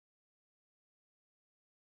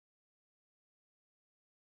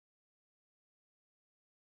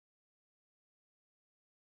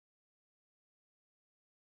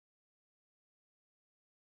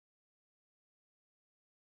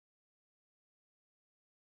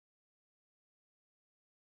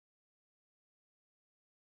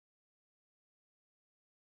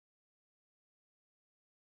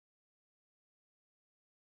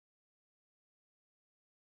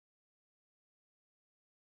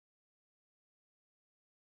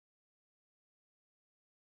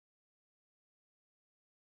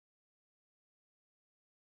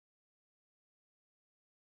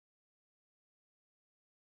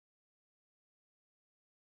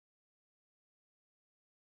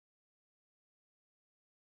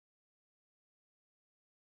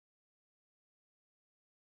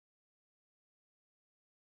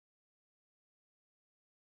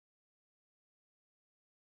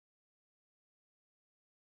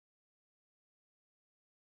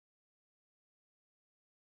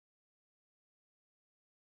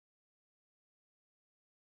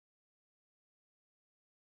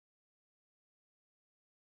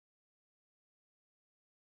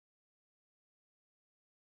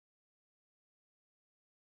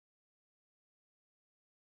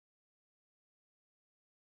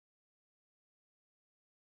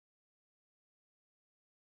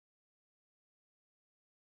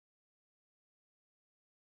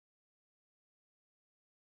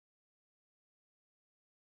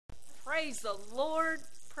Praise the Lord,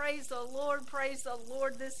 praise the Lord, praise the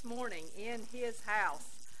Lord this morning in his house.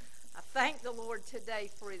 I thank the Lord today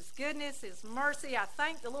for his goodness, his mercy. I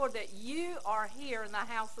thank the Lord that you are here in the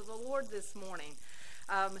house of the Lord this morning.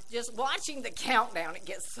 Just watching the countdown, it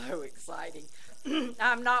gets so exciting.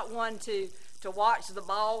 I'm not one to watch the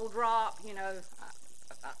ball drop,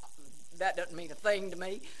 that doesn't mean a thing to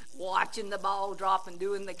me, watching the ball drop and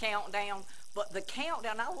doing the countdown. But the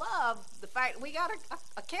countdown, I love the fact we got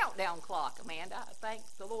a countdown clock, Amanda. I thank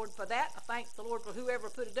the Lord for that. I thank the Lord for whoever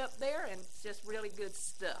put it up there, and it's just really good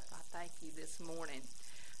stuff. I thank you this morning.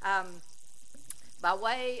 By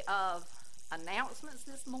way of announcements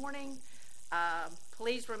this morning,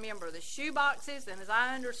 please remember the shoe boxes, and as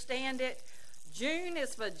I understand it, June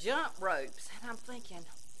is for jump ropes. And I'm thinking,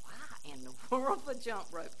 why in the world for jump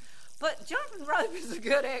ropes? But jumping rope is a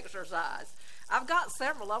good exercise. I've got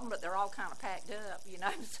several of them, but they're all kind of packed up,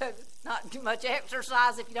 so not too much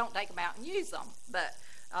exercise if you don't take them out and use them. But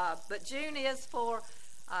June is for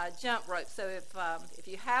jump rope. So if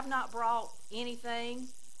you have not brought anything,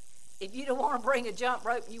 if you don't want to bring a jump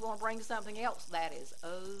rope and you want to bring something else, that is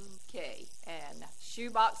okay. And shoe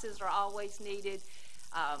boxes are always needed.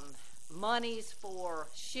 Monies for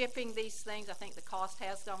shipping these things. I think the cost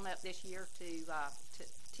has gone up this year to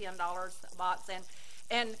 $10 a box.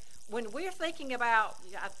 And when we're thinking about,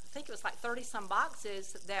 I think it was like 30 some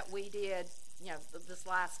boxes that we did, this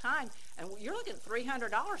last time, and you're looking at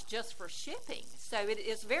 $300 just for shipping. So it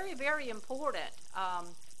is very, very important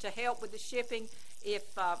to help with the shipping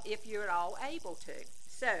if you're at all able to.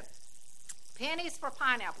 So pennies for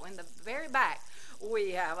pineapple. In the very back,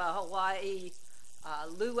 we have a Hawaii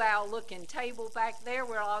luau looking table back there.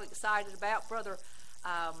 We're all excited about.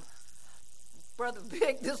 Brother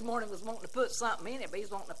Vic this morning was wanting to put something in it, but he's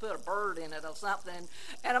wanting to put a bird in it or something.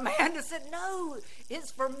 And Amanda said, no, it's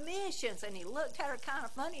for missions. And he looked at her kind of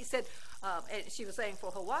funny. He said, and she was saying for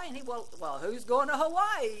Hawaii. And he, well, who's going to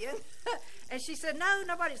Hawaii? And she said, no,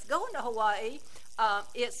 nobody's going to Hawaii.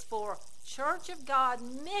 It's for Church of God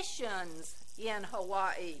missions in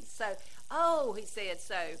Hawaii. So, he said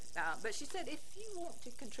so. But she said, if you want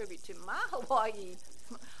to contribute to my Hawaii,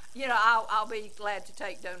 I'll be glad to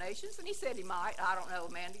take donations. And he said he might. I don't know,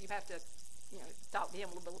 Amanda. You have to, talk to him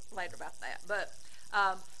a little bit later about that.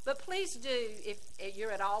 But please do, if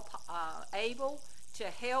you're at all able, to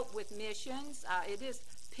help with missions. It is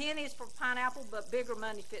pennies for pineapple, but bigger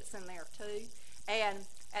money fits in there too. And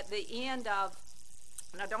at the end of,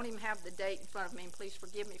 and I don't even have the date in front of me, and please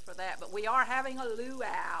forgive me for that, but we are having a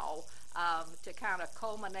luau to kind of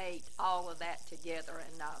culminate all of that together.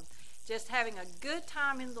 And just having a good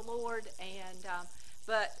time in the Lord. And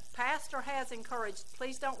but Pastor has encouraged,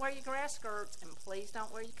 please don't wear your grass skirts, and please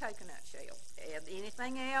don't wear your coconut shell. And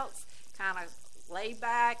anything else, kind of lay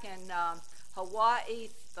back, and Hawaii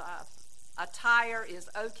attire is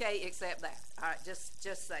okay except that. All right,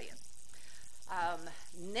 just saying.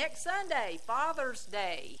 Next Sunday, Father's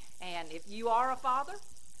Day. And if you are a father,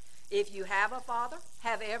 if you have a father,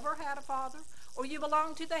 have ever had a father, or you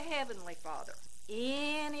belong to the Heavenly Father,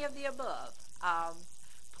 any of the above,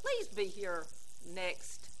 please be here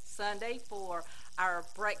next Sunday for our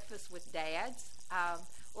breakfast with dads.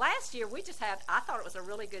 Last year I thought it was a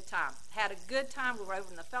really good time. Had a good time. We were over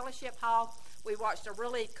in the fellowship hall. We watched a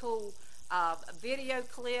really cool video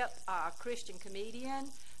clip, a Christian comedian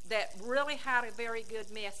that really had a very good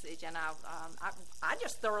message, and I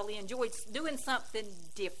just thoroughly enjoyed doing something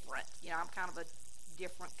different. I'm kind of a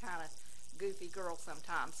different kind of goofy girl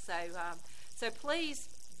sometimes. So please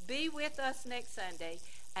be with us next Sunday,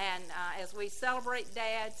 and as we celebrate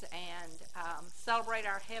dads and celebrate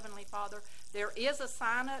our Heavenly Father, there is a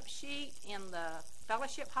sign-up sheet in the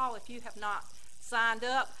fellowship hall. If you have not signed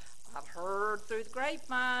up, I've heard through the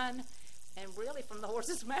grapevine, and really from the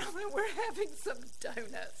horse's mouth, that we're having some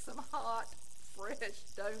donuts, some hot, fresh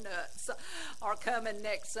donuts are coming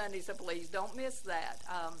next Sunday, so please don't miss that.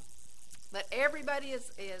 But everybody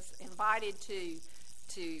is invited to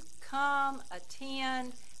come,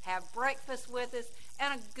 attend, have breakfast with us,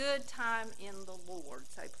 and a good time in the Lord.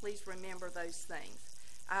 So please remember those things.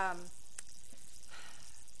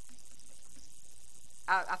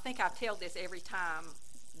 I think I tell this every time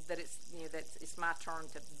that it's my turn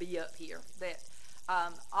to be up here. That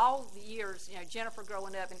all the years, Jennifer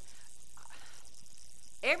growing up, and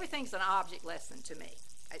everything's an object lesson to me.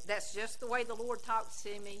 That's just the way the Lord talks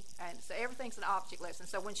to me, and so everything's an object lesson.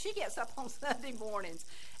 So when she gets up on Sunday mornings,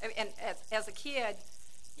 and as a kid,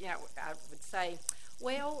 I would say,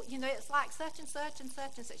 well, it's like such and such and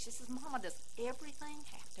such and such. She says, Mama, does everything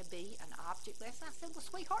have to be an object lesson? I said, well,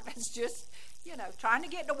 sweetheart, that's just, trying to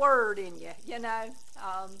get the word in you,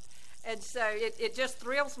 And so it just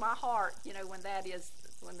thrills my heart, when that is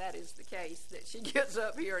the case, that she gets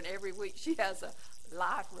up here and every week she has a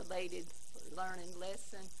life-related learning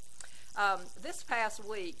lesson. This past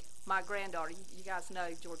week, my granddaughter, you guys know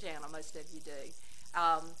Georgiana, most of you do,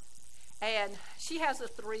 and she has a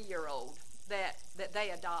 3-year-old that they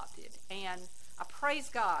adopted. And I praise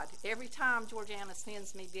God every time Georgiana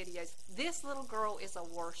sends me videos. This little girl is a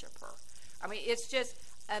worshiper. I mean, it's just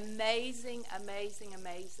amazing, amazing,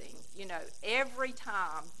 amazing. Every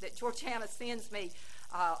time that Georgiana sends me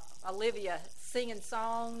Olivia singing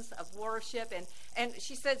songs of worship, and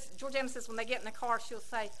she says, Georgiana says, when they get in the car, she'll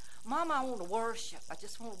say, Mama, I want to worship. I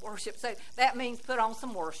just want to worship. So that means put on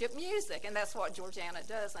some worship music, and that's what Georgiana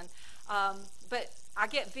does. And but I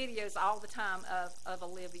get videos all the time of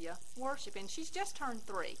Olivia worshiping. She's just turned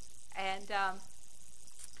 3, and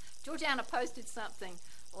Georgiana posted something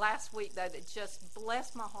last week, though, that just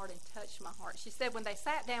blessed my heart and touched my heart. She said when they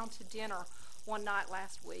sat down to dinner one night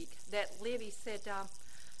last week, that Livy said,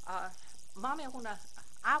 Mommy, I want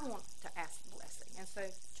to ask a blessing. And so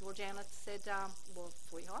Georgiana said, well,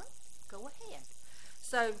 sweetheart, go ahead.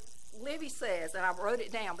 So Livy says, and I wrote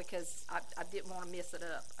it down because I didn't want to mess it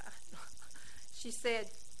up. She said,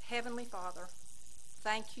 Heavenly Father,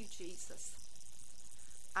 thank you, Jesus.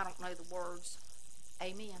 I don't know the words.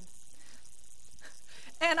 Amen.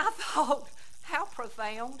 And I thought, how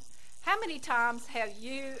profound. How many times have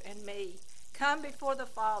you and me come before the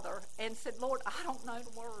Father and said, Lord, I don't know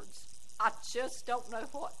the words. I just don't know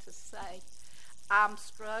what to say. I'm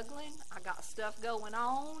struggling. I got stuff going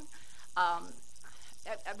on.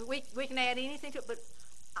 We can add anything to it, but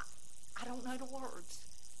I don't know the words.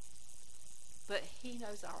 But he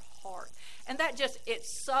knows our heart. And that just, it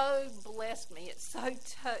so blessed me. It so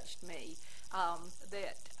touched me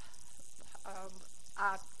that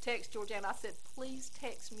I text Georgiana. I said, please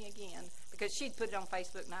text me again, because she'd put it on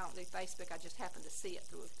Facebook, and I don't do Facebook. I just happened to see it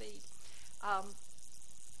through a feed.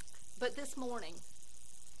 But this morning,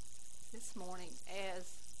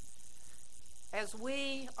 as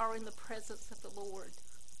we are in the presence of the Lord,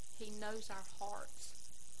 he knows our hearts.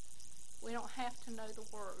 We don't have to know the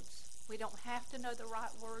words. We don't have to know the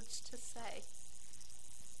right words to say.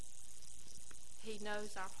 He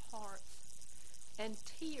knows our hearts. And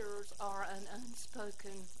tears are an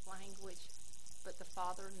unspoken language, but the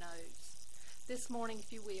Father knows. This morning,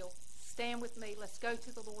 if you will, stand with me. Let's go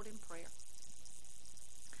to the Lord in prayer.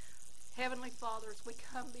 Heavenly Father, as we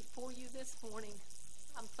come before you this morning,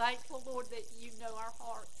 I'm thankful, Lord, that you know our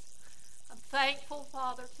hearts. I'm thankful,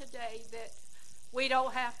 Father, today that we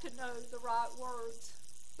don't have to know the right words,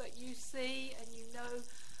 but you see and you know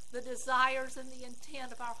the desires and the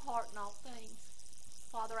intent of our heart in all things.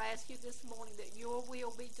 Father, I ask you this morning that your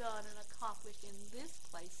will be done and accomplished in this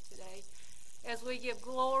place today as we give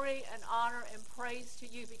glory and honor and praise to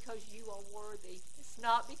you, because you are worthy. It's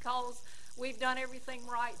not because we've done everything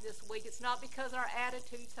right this week. It's not because our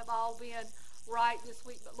attitudes have all been right this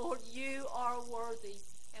week, but Lord, you are worthy,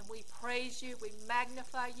 and we praise you, we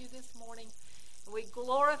magnify you this morning, and we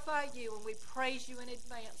glorify you, and we praise you in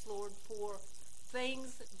advance, Lord, for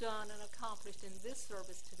things done and accomplished in this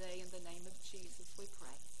service today. In the name of Jesus, we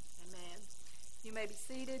pray. Amen. You may be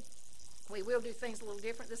seated. We will do things a little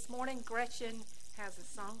different this morning. Gretchen has a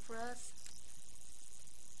song for us.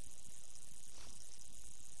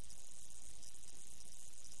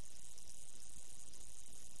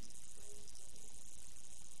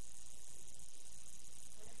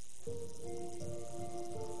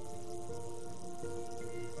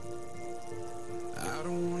 I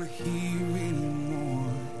don't want to hear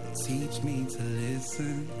anymore. Teach me to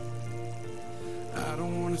listen. I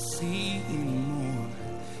don't want to see anymore.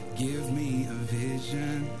 Give me a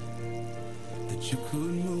vision that you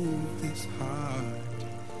could move this heart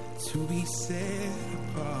to be set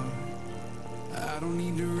apart. I don't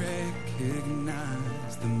need to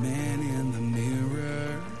recognize the man in the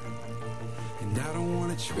mirror, and I don't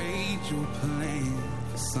want to trade your plan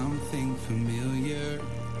for something familiar.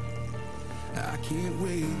 I can't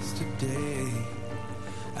waste a day.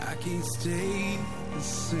 I can't stay the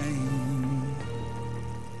same.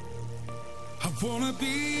 I wanna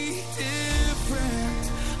be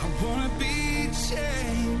different. I wanna be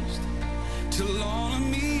changed till all of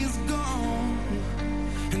me is gone,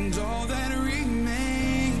 and all that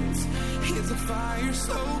remains is a fire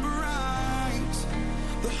so bright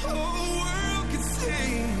the whole world can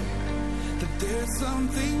see that there's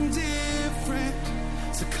something different.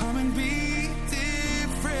 So come and be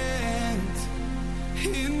different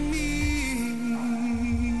in me.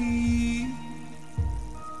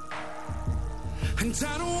 And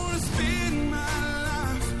I don't want to spend my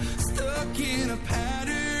life stuck in a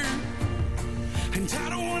pattern, and I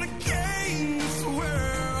don't want to get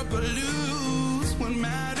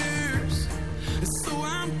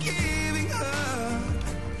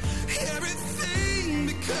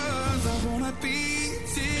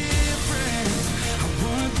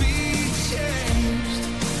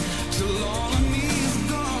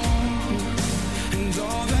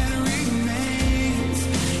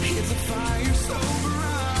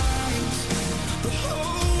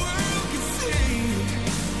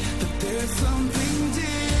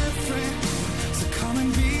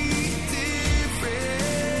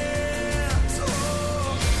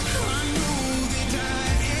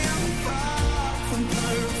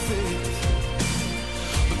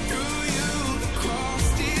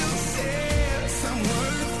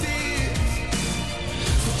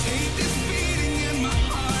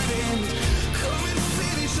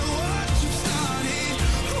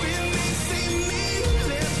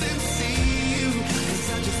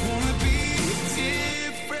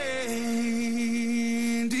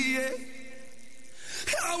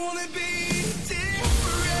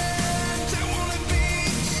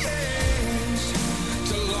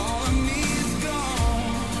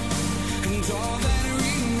change all that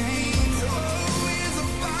remains. Oh, is a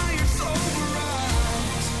fire so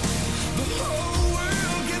bright the whole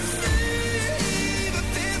world can see that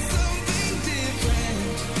there's something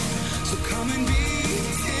different. So come and be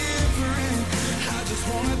different. I just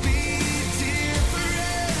wanna be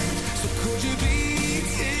different. So could you be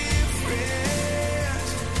different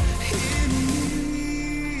in me?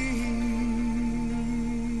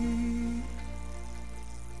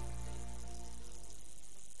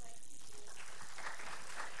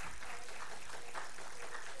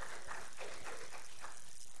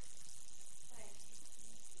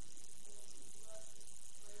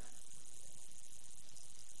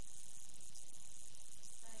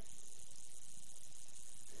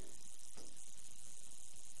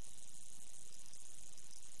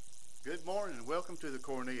 Good morning and welcome to the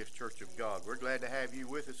Cornelius Church of God. We're glad to have you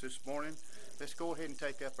with us this morning. Let's go ahead and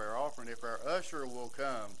take up our offering if our usher will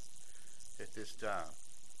come at this time.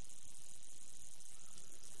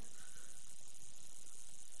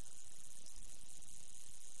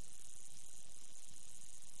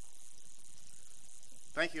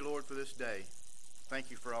 Thank you, Lord, for this day.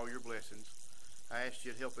 Thank you for all your blessings. I ask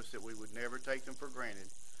you to help us that we would never take them for granted,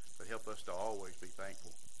 but help us to always be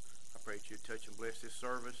thankful. I pray that you'd touch and bless this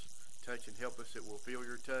service. Touch and help us that we'll feel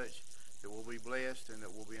your touch, that we'll be blessed, and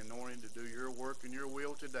that we'll be anointed to do your work and your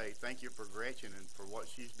will today. Thank you for Gretchen and for what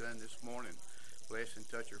she's done this morning. Bless and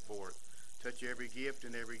touch her for it. Touch every gift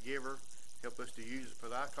and every giver. Help us to use it for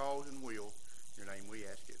thy cause and will. In your name we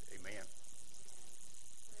ask it. Amen.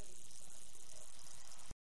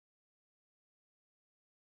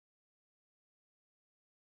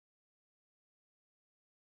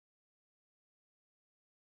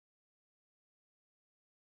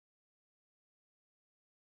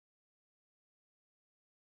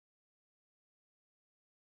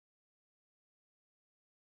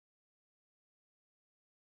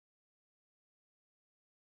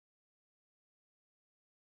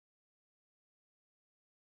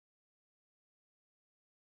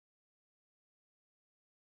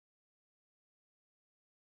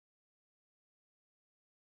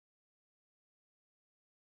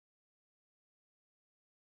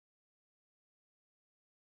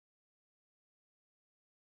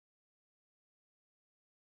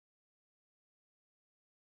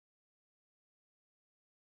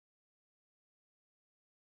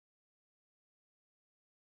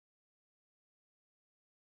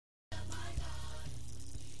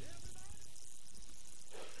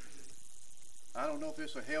 I don't know if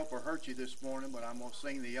this will help or hurt you this morning, but I'm going to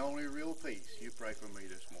sing The Only Real Peace. You pray for me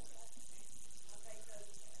this morning.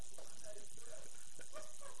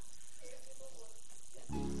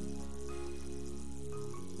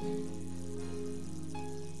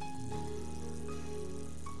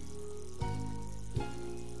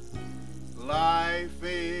 Life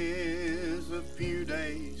is a few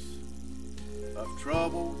days of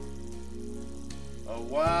trouble, a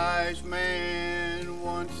wise man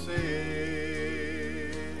once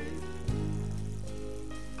said,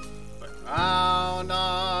 but I'll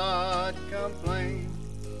not complain,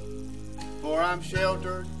 for I'm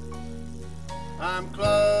sheltered, I'm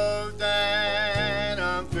clothed and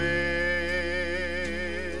I'm fed.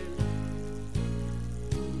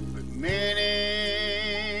 But many's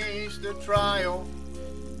the trial,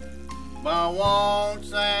 my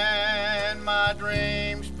wants and my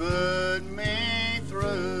dreams put me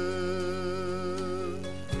through,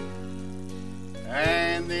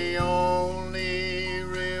 and the only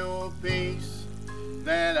real peace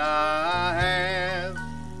that I have,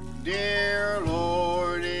 dear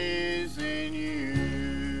Lord, is in you.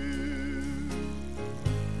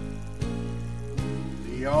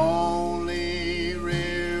 The only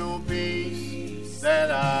real peace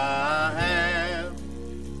that I have,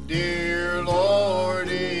 dear Lord,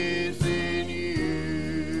 is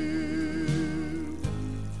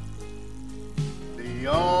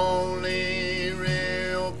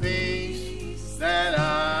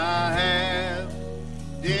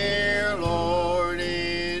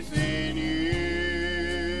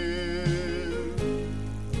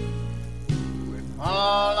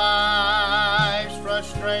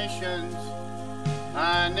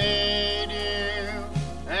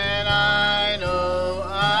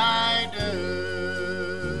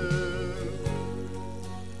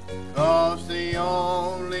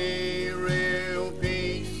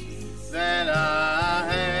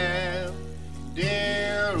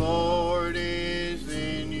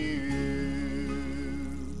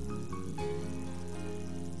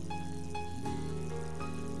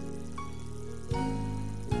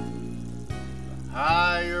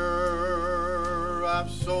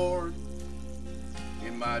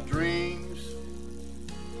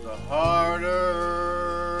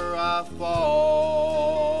harder I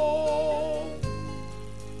fall.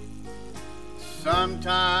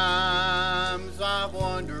 Sometimes I've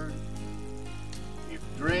wondered if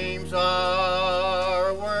dreams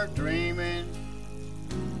are worth dreaming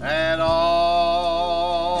at all.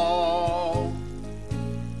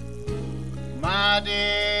 My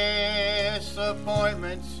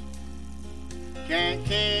disappointments can't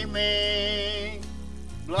keep me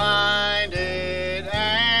blinded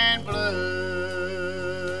and blue.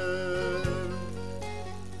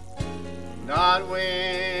 Not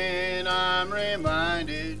when I'm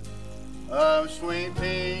reminded of sweet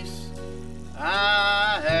peace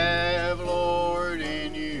I have, Lord,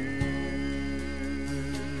 in you.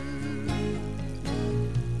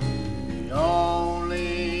 The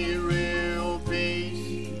only real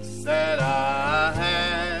peace that I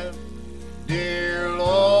have, dear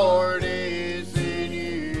Lord, is in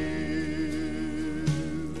you.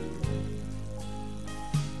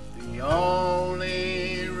 The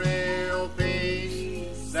only real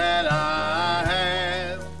peace that I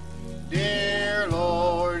have, dear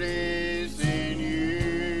Lord, is in you.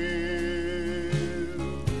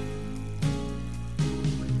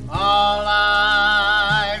 All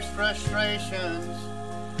life's frustrations,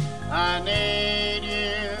 I need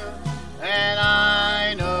you, and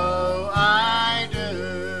I know I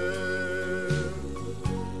do.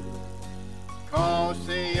 'Cause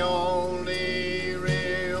the only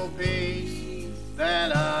real peace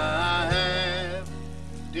that I have,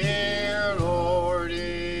 dear Lord,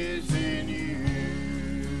 is in you.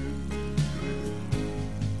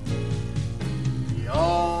 The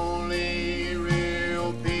only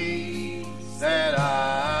real peace that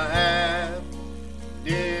I have,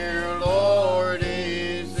 dear Lord,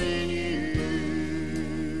 is in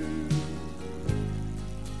you.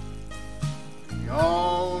 The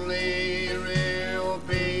only real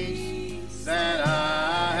peace that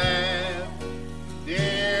I have,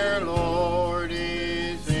 dear Lord,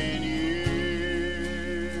 is in you.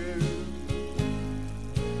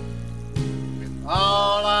 With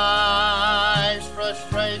all life's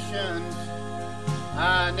frustrations,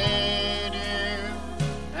 I need you,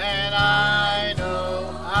 and I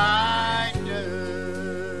know I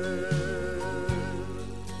do.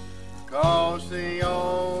 'Cause the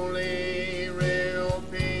only real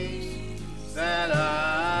peace that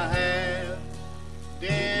I have,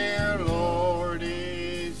 dear Lord,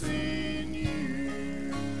 is in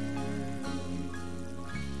you.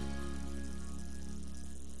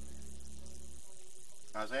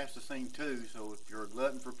 I was asked to sing too, so if you're a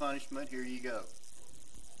glutton for punishment, here you go.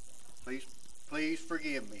 Please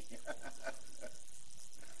forgive me.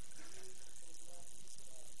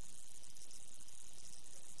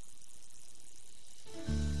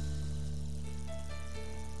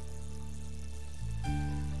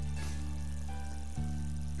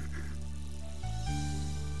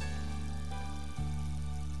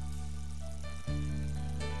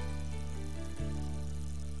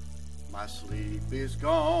 My sleep is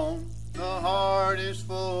gone, the heart is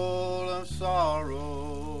full of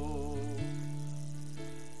sorrow.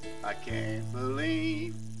 I can't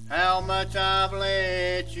believe how much I've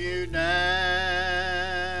let you down.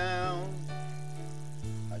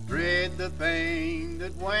 I dread the pain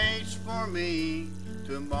that waits for me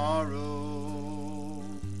tomorrow,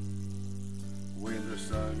 when the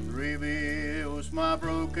sun reveals my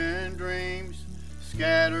broken dreams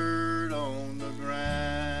scattered on the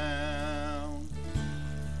ground.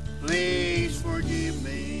 Please forgive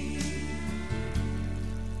me.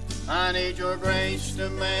 I need your grace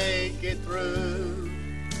to make it through.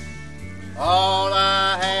 All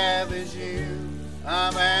I have is you.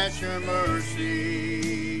 I'm at your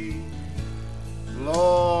mercy.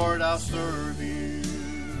 Lord, I'll serve you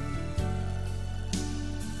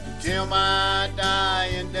until my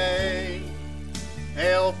dying day.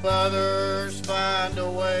 Help others find a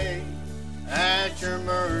way at your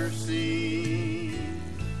mercy.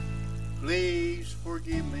 Please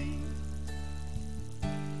forgive me.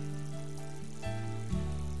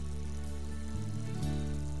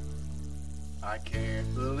 I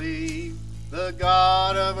can't believe the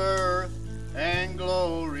God of earth and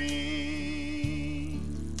glory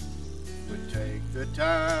would take the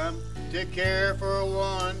time to care for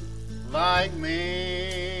one like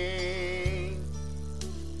me.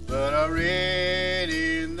 But I read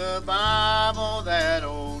in the Bible that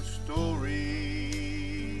old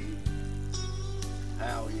story,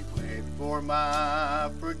 how he pled for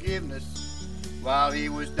my forgiveness while he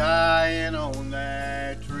was dying on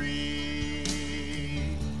that tree.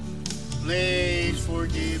 Please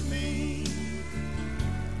forgive me.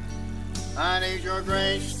 I need your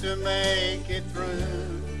grace to make it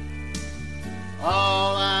through.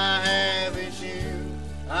 All I have is you.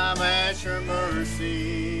 I'm at your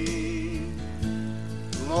mercy.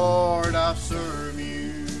 Lord, I'll serve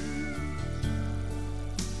you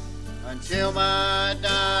until my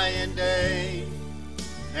dying day.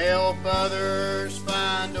 Help others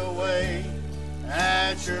find a way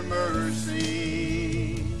at your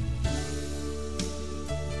mercy.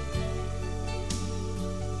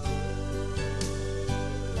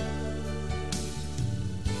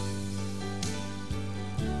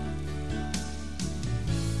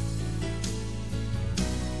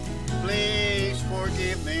 Please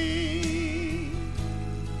forgive me.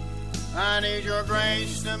 I need your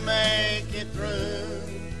grace to make it through.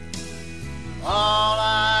 All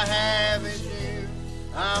I have is you.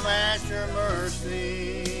 I'm at your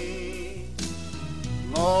mercy.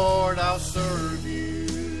 Lord, I'll serve you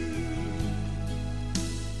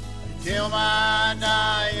until my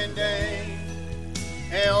dying day.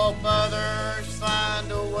 Help others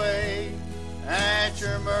find a way at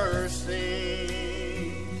your mercy.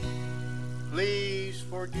 Please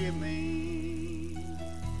forgive me.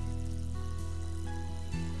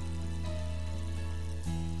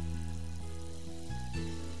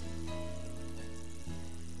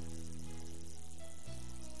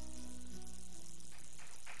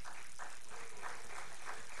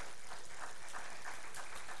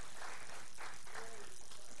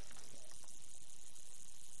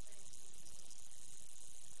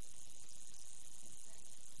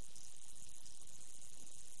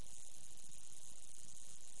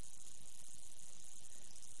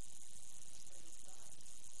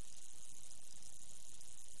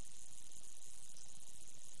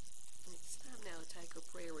 It's time now to take our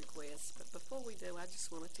prayer requests, but before we do, I just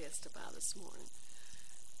want to testify this morning.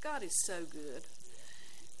 God is so good.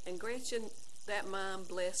 And Gretchen, that mom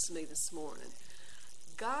blessed me this morning.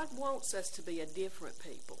 God wants us to be a different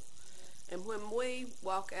people. And when we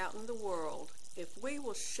walk out in the world, if we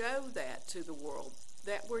will show that to the world,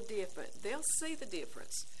 that we're different, they'll see the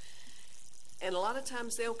difference. And a lot of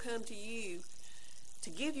times they'll come to you to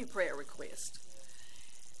give you prayer requests.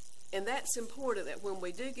 And that's important, that when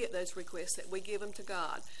we do get those requests, that we give them to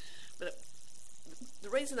God. But the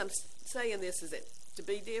reason I'm saying this is that to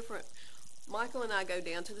be different, Michael and I go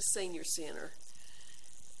down to the senior center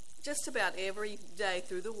just about every day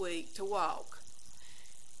through the week to walk.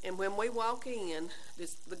 And when we walk in,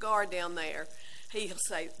 the guard down there, he'll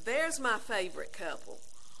say, "There's my favorite couple."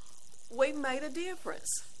 We've made a difference.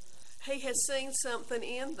 He has seen something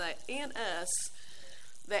in us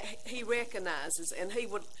that he recognizes, and he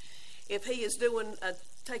would, if he is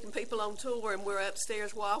taking people on tour and we're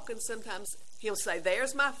upstairs walking, sometimes he'll say,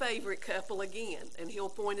 "There's my favorite couple again," and he'll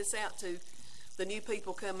point us out to the new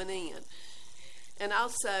people coming in. And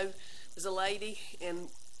also, there's a lady, and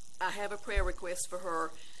I have a prayer request for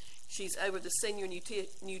her. She's over the senior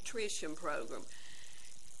nutrition program,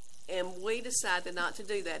 and we decided not to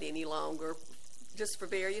do that any longer, just for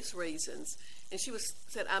various reasons. And she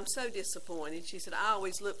said, "I'm so disappointed." She said, "I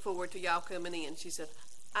always look forward to y'all coming in." She said,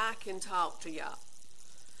 "I can talk to y'all."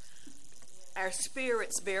 Our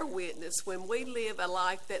spirits bear witness. When we live a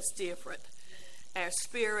life that's different, our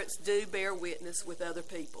spirits do bear witness with other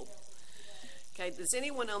people. Okay, does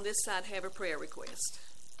anyone on this side have a prayer request?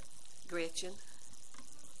 Gretchen?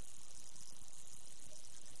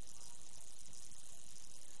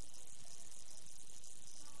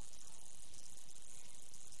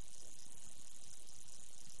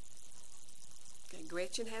 Okay,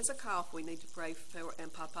 Gretchen has a cough we need to pray for,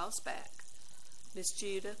 and Papa's back. Miss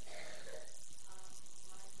Judah?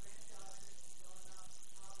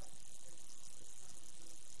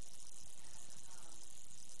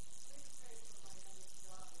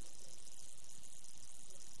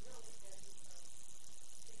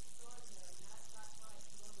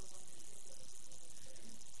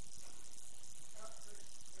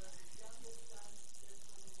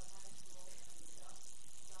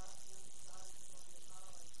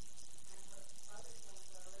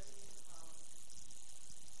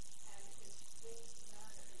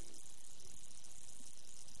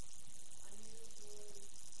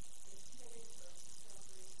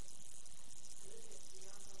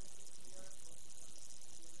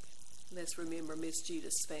 Let's remember Miss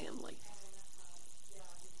Judah's family.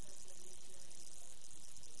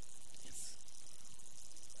 Yes.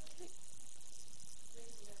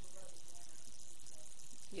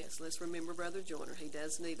 Yes, let's remember Brother Joyner. He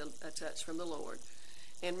does need a touch from the Lord.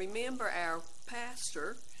 And remember our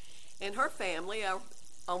pastor and her family are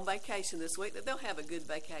on vacation this week. They'll have a good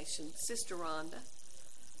vacation. Sister Rhonda.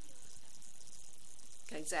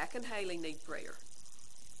 Okay, Zach and Haley need prayer.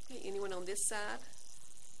 Okay, anyone on this side?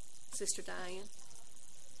 Sister Diane?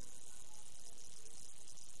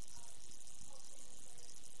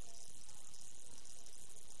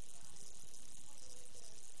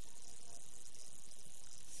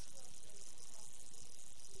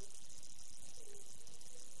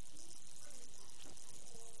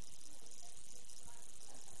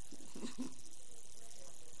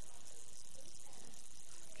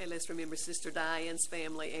 let's remember Sister Diane's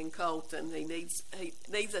family and Colton. He needs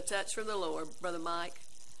a touch from the Lord. Brother Mike.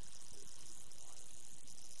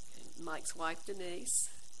 And Mike's wife Denise.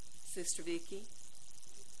 Sister Vicky.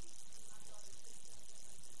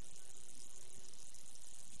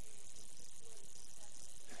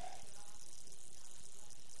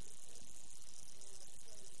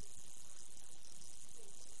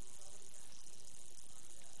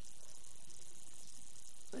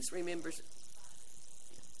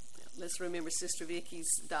 Let's remember Sister Vicky's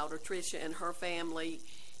daughter Tricia and her family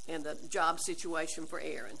and the job situation for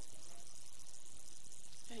Aaron.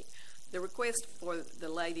 Okay. The request for the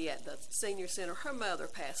lady at the senior center, her mother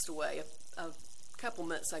passed away a couple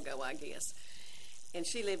months ago, I guess, and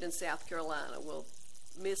she lived in South Carolina. Well,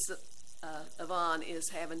 Miss Yvonne is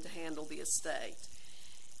having to handle the estate,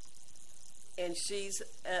 and she's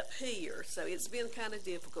up here, so it's been kind of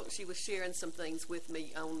difficult. She was sharing some things with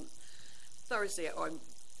me on Thursday, or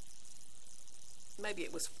maybe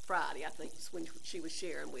it was Friday, I think, when she was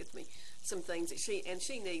sharing with me some things that she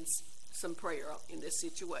needs some prayer in this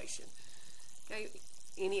situation. Okay,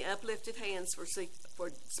 any uplifted hands for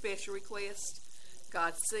special requests?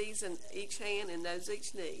 God sees in each hand and knows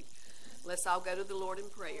each need. Let's all go to the Lord in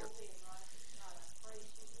prayer.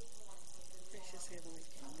 Precious Heavenly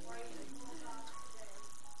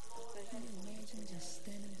Father, can you imagine just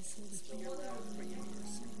standing before the throne? For your love, for your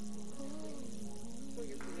mercy, for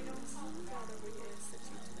your goodness. Father, we ask that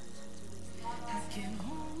you touch. I can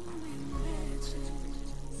only imagine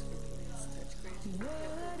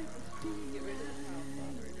what it would be. Get rid of the power,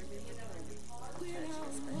 Father, and remember Tony. Touch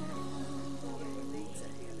his back. Father, he needs a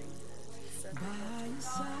healing touch. By your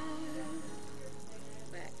side,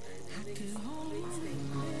 back pain. I can only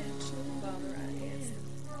imagine. Father, I ask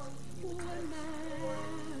you to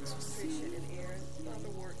touch Tricia and Aaron.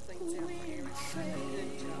 Father, work things out for Aaron. A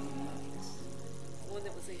good job. One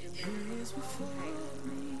that was even better before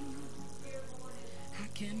me. I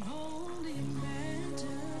can only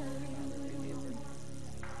imagine.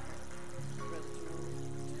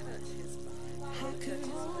 I can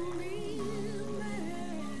only imagine.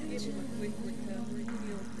 Give him a quick recovery.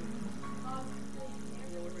 Heal him.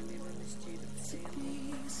 Lord, remember Miss Judith's family.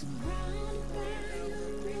 Surrounded by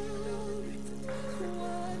your love.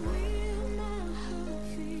 What will my heart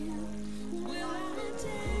feel? Will I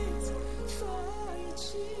dance for you,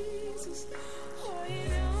 Jesus? Or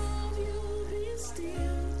in all you be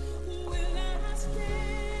still? Will I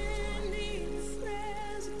stand in your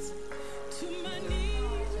presence? To my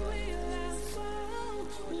knees will I fall?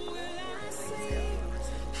 Will I sing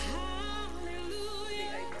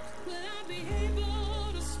hallelujah? Will I be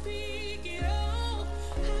able to speak it all?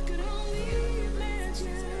 I could only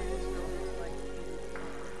imagine.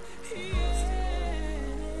 Yeah,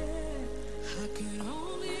 I could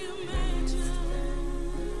only imagine.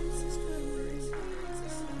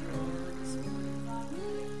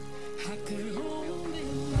 I could only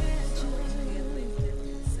imagine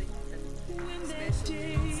when that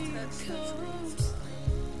day comes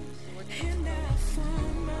and I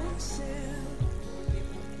find myself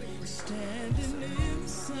standing in the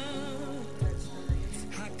sun.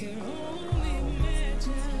 I can only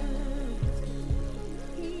imagine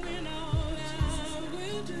when all I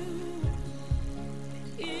will do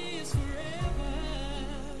is forever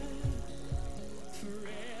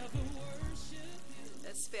worship you.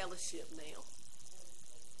 That's fellowship now.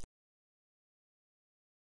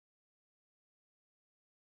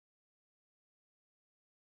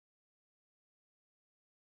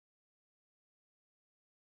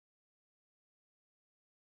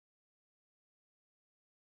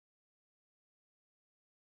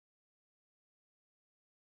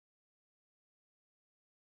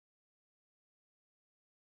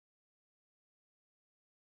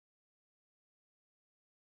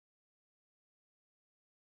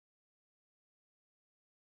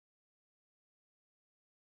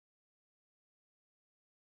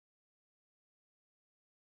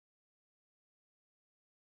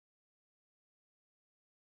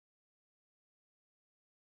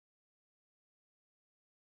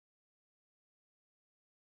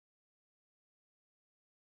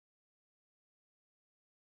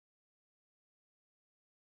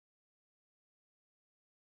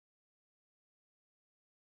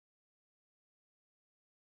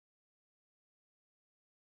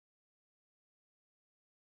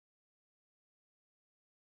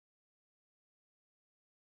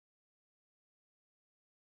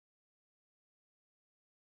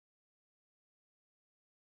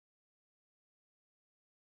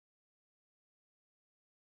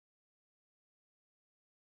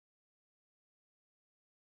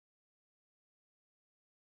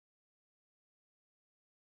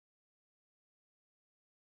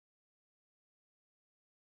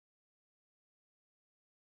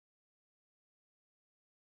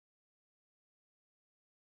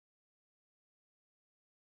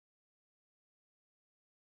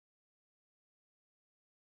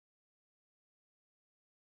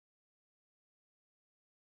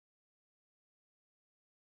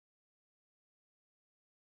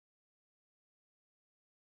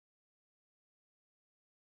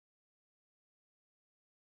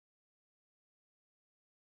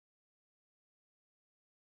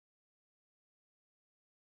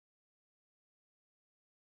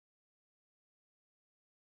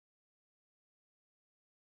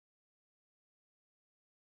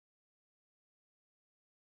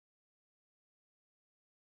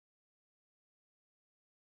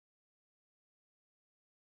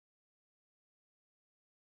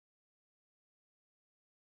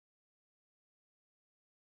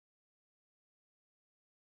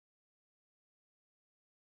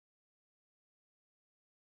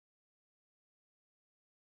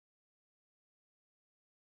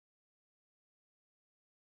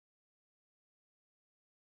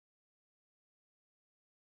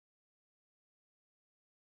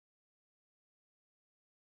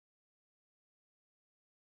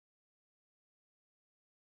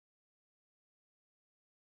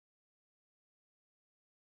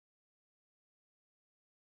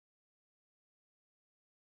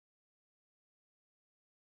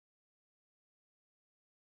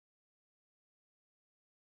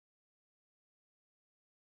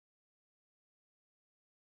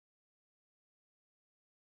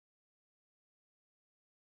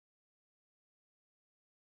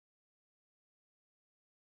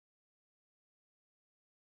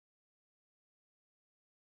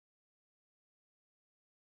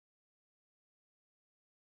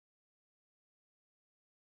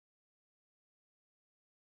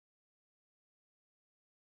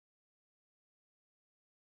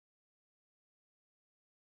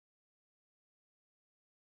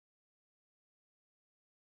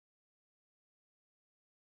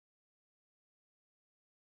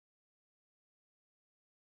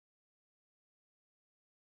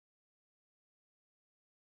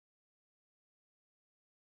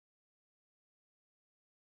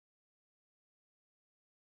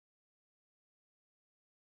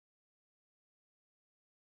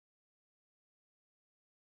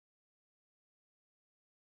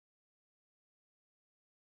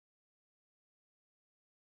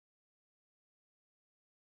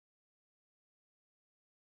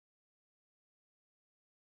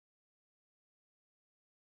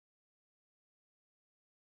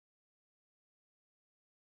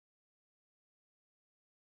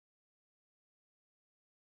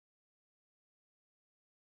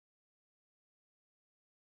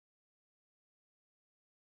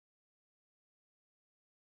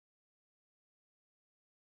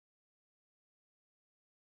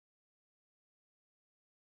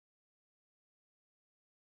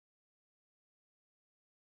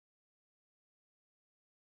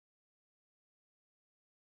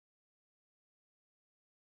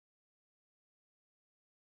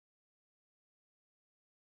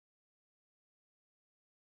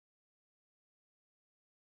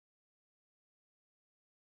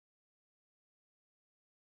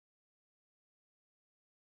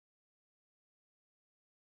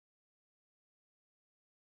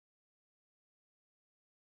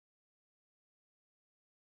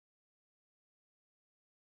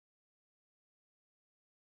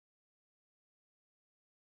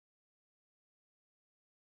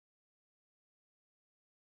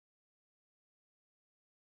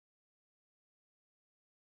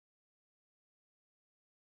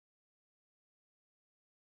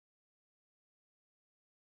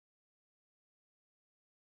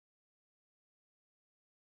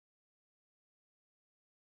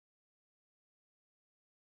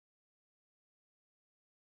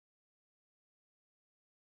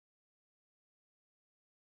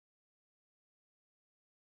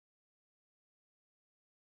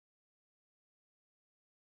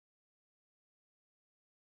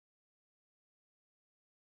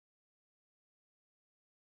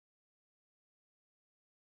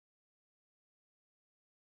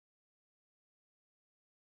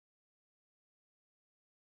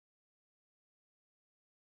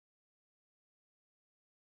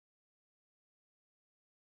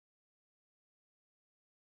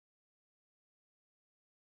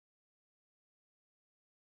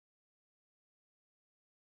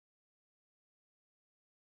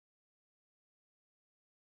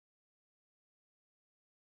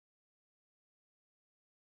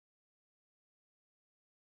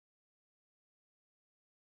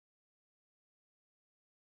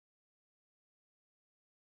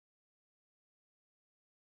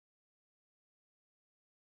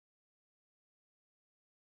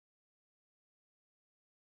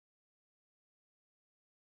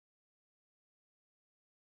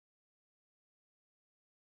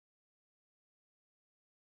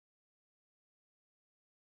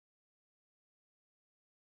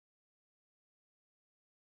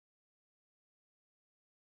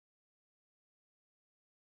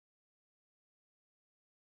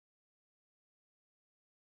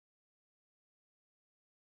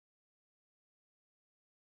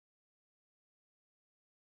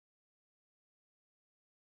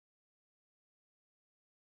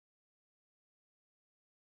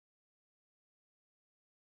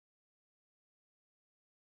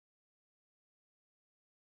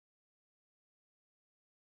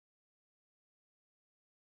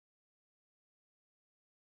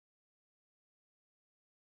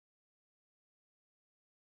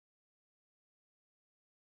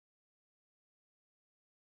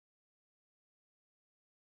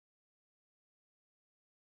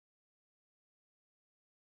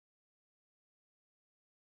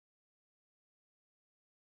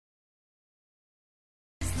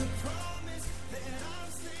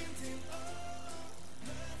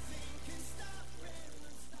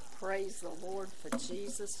 Praise the Lord for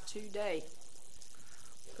Jesus today.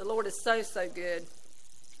 The Lord is so, so good.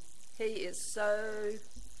 He is so,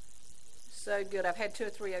 so good. I've had 2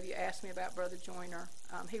 or 3 of you ask me about Brother Joyner.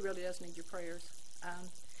 He really does need your prayers.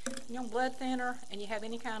 You're on blood thinner and you have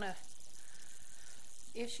any kind of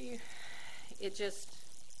issue, it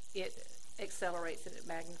accelerates it, it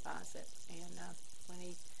magnifies it. And when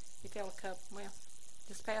he fell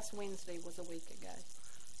this past Wednesday was a week ago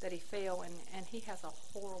that he fell, and he has a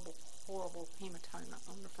horrible, horrible hematoma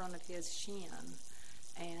on the front of his shin.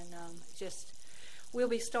 And we'll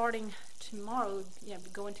be starting tomorrow,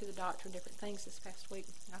 going to the doctor and different things this past week.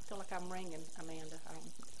 I feel like I'm ringing Amanda.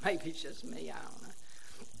 Maybe it's just me, I don't know.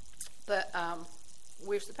 But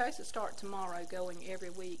we're supposed to start tomorrow going every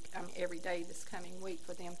day this coming week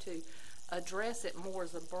for them to address it more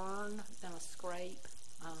as a burn than a scrape.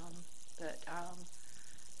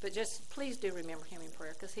 But just please do remember him in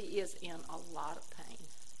prayer because he is in a lot of pain.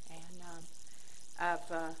 And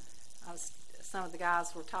some of the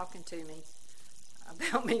guys were talking to me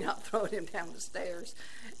about me not throwing him down the stairs,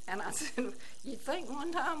 and I said, "You'd think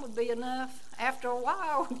one time would be enough. After a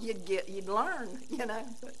while, you'd learn,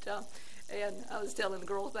 But and I was telling the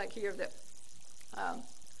girls back here that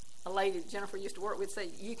a lady that Jennifer used to work with said,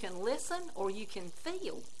 "You can listen or you can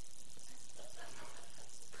feel."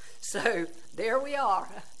 So there we are.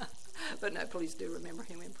 But no, please do remember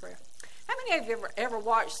him in prayer. How many of you ever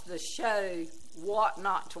watched the show What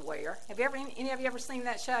Not to Wear? Have any of you ever seen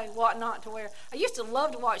that show, What Not to Wear? I used to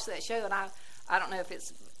love to watch that show, and I don't know if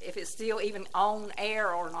it's still even on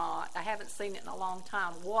air or not. I haven't seen it in a long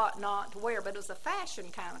time. What Not to Wear, but it was a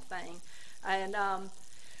fashion kind of thing, and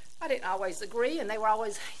I didn't always agree, and they were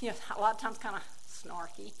always, a lot of times kind of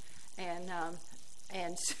snarky, and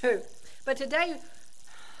so. But today,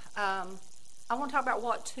 I want to talk about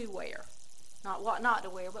what to wear. Not what not to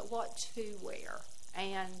wear, but what to wear.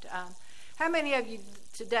 And how many of you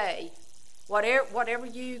today, whatever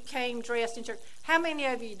you came dressed in church, how many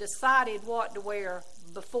of you decided what to wear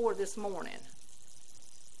before this morning?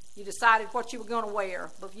 You decided what you were going to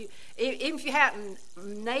wear. But even if you hadn't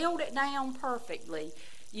nailed it down perfectly,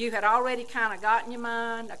 you had already kind of got in your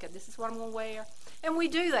mind, okay, this is what I'm going to wear. And we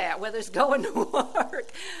do that, whether it's going to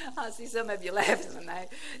work. I see some of you laughing, and I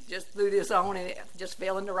just threw this on and it just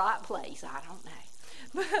fell in the right place. I don't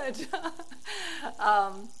know.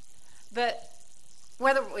 But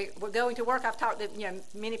whether we're going to work, I've talked to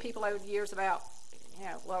many people over the years about,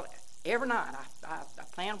 every night I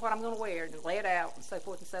plan what I'm going to wear and lay it out and so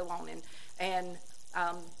forth and so on. And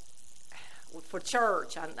for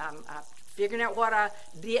church, I'm figuring out what I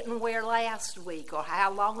didn't wear last week, or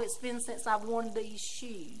how long it's been since I've worn these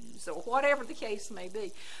shoes, or whatever the case may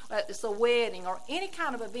be. It's a wedding or any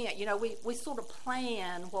kind of event. We sort of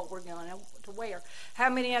plan what we're going to wear. How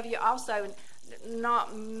many of you also,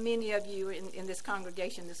 not many of you in this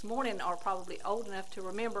congregation this morning are probably old enough to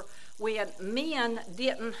remember when men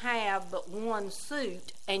didn't have but one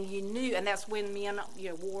suit, and you knew, and that's when men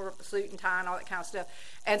wore a suit and tie and all that kind of stuff.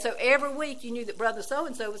 And so every week you knew that Brother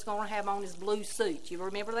so-and-so was going to have on his blue suit. You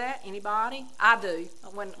remember that? Anybody? I do.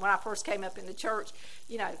 When I first came up in the church,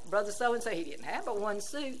 Brother so-and-so, he didn't have but one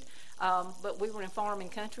suit. But we were in farming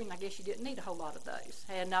country, and I guess you didn't need a whole lot of those.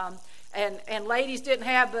 And ladies didn't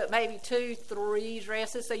have but maybe 2, 3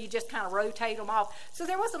 dresses, so you just kind of rotate them off. So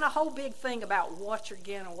there wasn't a whole big thing about what you're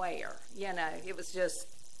going to wear. It was just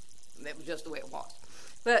the way it was.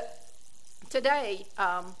 But today,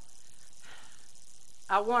 I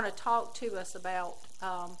want to talk to us about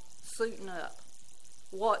suiting up,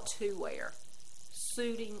 what to wear,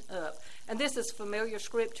 suiting up. And this is familiar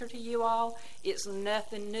scripture to you all. It's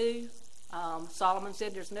nothing new. Solomon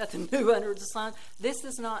said there's nothing new under the sun. This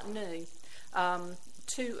is not new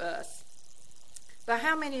to us. But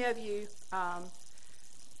how many of you,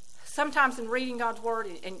 sometimes in reading God's Word,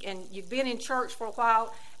 and you've been in church for a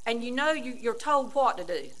while, and you're told what to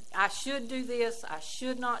do. I should do this. I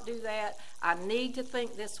should not do that. I need to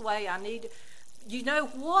think this way. You know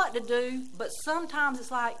what to do, but sometimes it's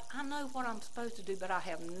like, I know what I'm supposed to do, but I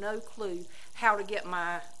have no clue how to get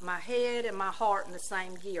my head and my heart in the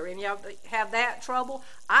same gear. And you have that trouble?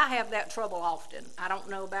 I have that trouble often. I don't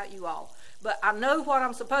know about you all. But I know what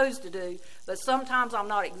I'm supposed to do, but sometimes I'm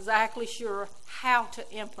not exactly sure how to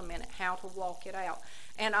implement it, how to walk it out.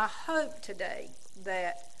 And I hope today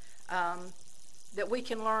that we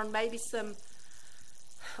can learn maybe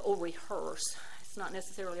or rehearse. It's not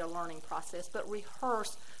necessarily a learning process, but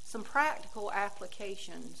rehearse some practical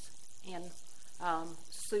applications in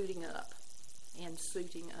suiting up.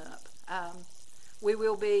 We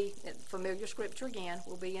will be, familiar scripture again,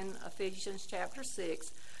 we'll be in Ephesians chapter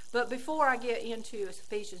 6. But before I get into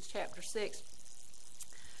Ephesians chapter 6,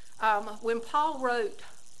 When Paul wrote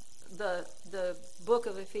the book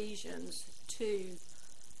of Ephesians to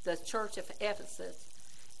the church of Ephesus,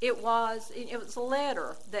 it was a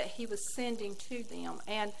letter that he was sending to them.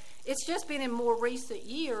 And it's just been in more recent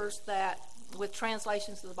years that, with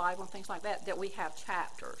translations of the Bible and things like that, that we have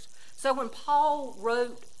chapters. So when Paul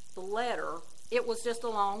wrote the letter, it was just a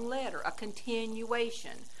long letter, a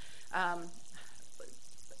continuation.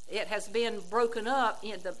 It has been broken up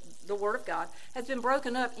in the Word of God has been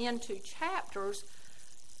broken up into chapters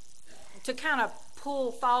to kind of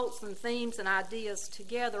pull thoughts and themes and ideas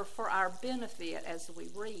together for our benefit as we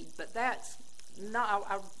read. But that's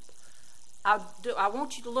not. I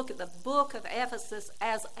want you to look at the book of Ephesus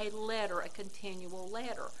as a letter, a continual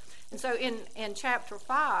letter. And so in chapter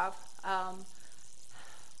 5,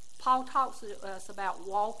 Paul talks to us about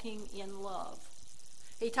walking in love.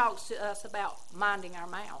 He talks to us about minding our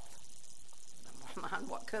mouth. Mind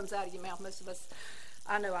what comes out of your mouth. Most of us,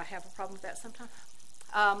 I know I have a problem with that sometimes.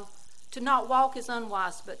 To not walk as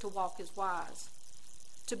unwise, but to walk as wise.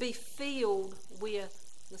 To be filled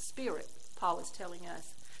with the Spirit, Paul is telling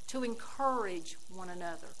us. To encourage one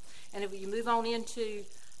another. And if you move on into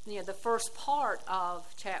the first part of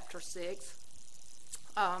chapter 6,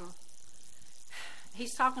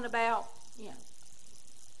 he's talking about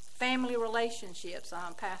family relationships.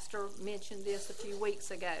 Pastor mentioned this a few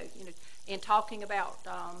weeks ago, in talking about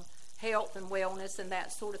health and wellness and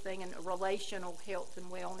that sort of thing, and relational health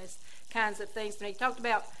and wellness kinds of things. And he talked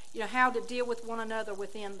about how to deal with one another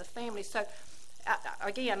within the family. So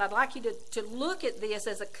again, I'd like you to look at this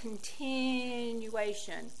as a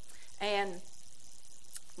continuation. And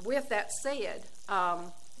with that said,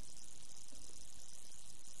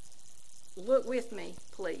 look with me,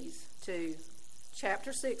 please, to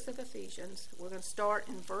chapter 6 of Ephesians. We're going to start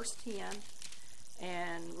in verse 10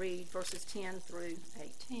 and read verses 10 through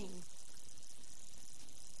 18.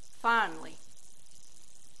 Finally,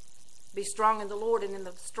 be strong in the Lord and in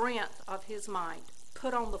the strength of his might.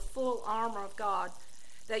 Put on the full armor of God,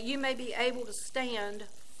 that you may be able to stand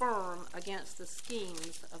firm against the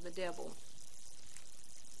schemes of the devil.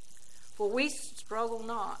 For we struggle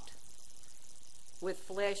not with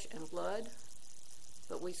flesh and blood,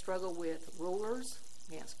 but we struggle with rulers,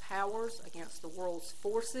 against powers, against the world's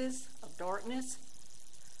forces of darkness,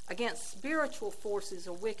 against spiritual forces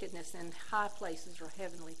of wickedness in high places or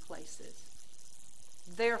heavenly places.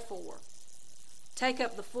 Therefore, take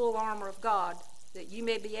up the full armor of God, that you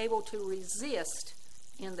may be able to resist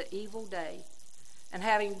in the evil day, and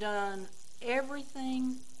having done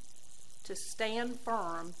everything to stand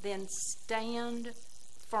firm, then stand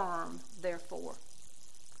firm, therefore.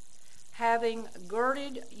 Having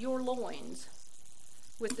girded your loins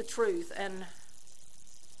with the truth, and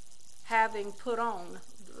having put on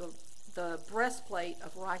the breastplate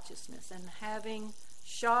of righteousness, and having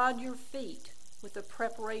shod your feet with the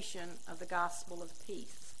preparation of the gospel of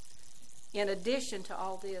peace. In addition to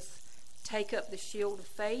all this, take up the shield of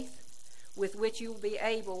faith, with which you will be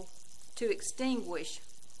able to extinguish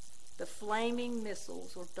the flaming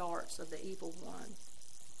missiles or darts of the evil one.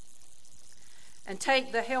 And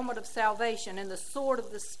take the helmet of salvation and the sword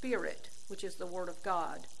of the Spirit, which is the word of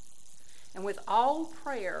God. And with all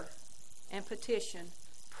prayer and petition,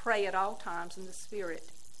 pray at all times in the Spirit.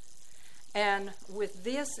 And with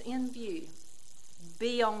this in view,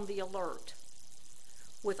 be on the alert,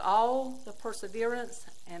 with all the perseverance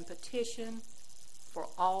and petition for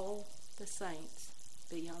all the saints.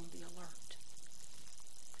 Be on the alert.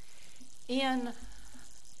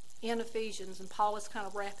 In Ephesians, and Paul is kind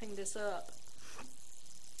of wrapping this up,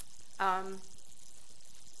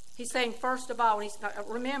 he's saying, first of all,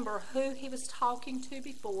 remember who he was talking to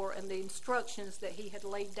before and the instructions that he had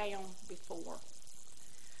laid down before.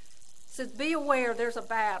 He says, be aware there's a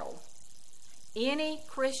battle. Any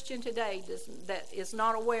Christian today that is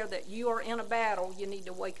not aware that you are in a battle, you need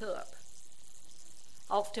to wake up.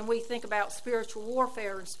 Often we think about spiritual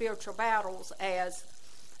warfare and spiritual battles as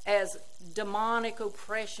demonic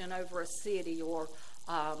oppression over a city, or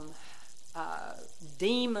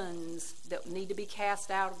demons that need to be cast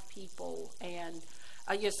out of people, and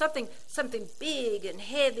something big and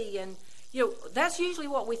heavy, and that's usually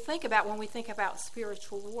what we think about when we think about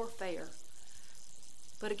spiritual warfare.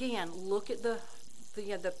 But again, look at the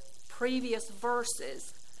previous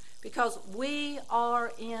verses, because we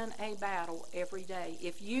are in a battle every day.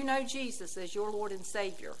 If you know Jesus as your Lord and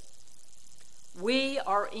Savior, we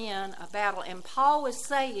are in a battle. And Paul is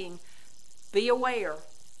saying, be aware.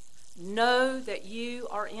 Know that you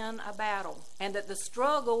are in a battle, and that the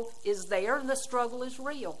struggle is there and the struggle is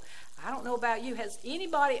real. I don't know about you. Has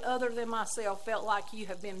anybody other than myself felt like you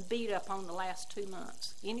have been beat up on the last 2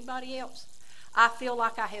 months? Anybody else? I feel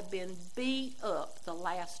like I have been beat up the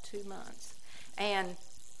last 2 months. And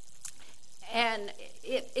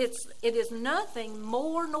it is nothing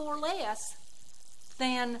more nor less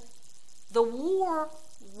than the war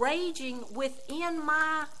raging within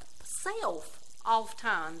myself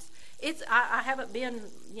oftentimes. I haven't been,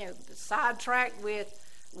 sidetracked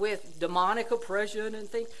with demonic oppression and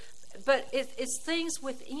things, but it's things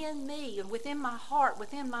within me and within my heart,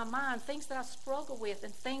 within my mind, things that I struggle with,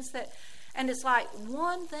 and it's like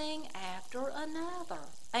one thing after another.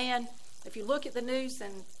 And if you look at the news,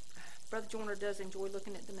 and Brother Joyner does enjoy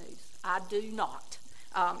looking at the news, I do not.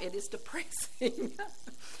 It is depressing.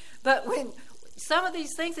 But when some of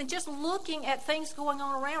these things, and just looking at things going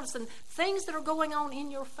on around us, and things that are going on in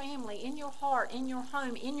your family, in your heart, in your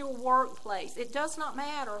home, in your workplace, it does not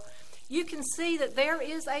matter. You can see that there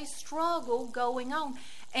is a struggle going on.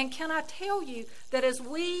 And can I tell you that as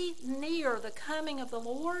we near the coming of the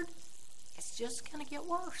Lord, it's just going to get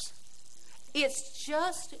worse. It's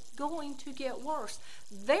just going to get worse.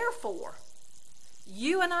 Therefore,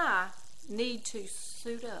 you and I need to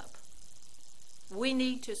suit up. We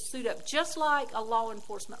need to suit up, just like a law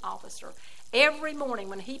enforcement officer. Every morning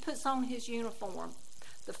when he puts on his uniform,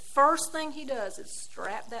 the first thing he does is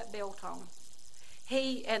strap that belt on.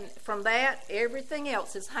 And from that, everything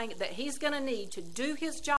else is hanging that he's going to need to do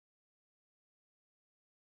his job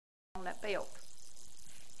on that belt.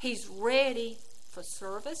 He's ready for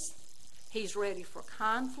service. He's ready for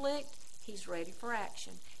conflict. He's ready for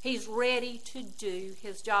action. He's ready to do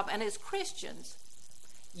his job. And as Christians,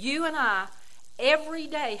 you and I every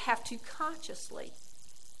day have to consciously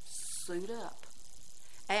suit up.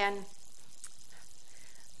 And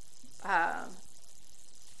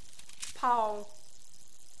Paul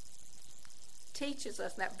teaches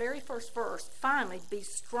us in that very first verse, finally, be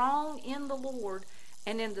strong in the Lord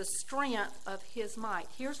and in the strength of his might.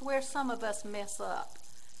 Here's where some of us mess up.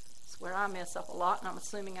 It's where I mess up a lot, and I'm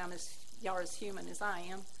assuming y'all are as human as I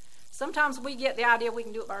am. Sometimes we get the idea we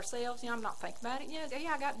can do it by ourselves. I'm not thinking about it.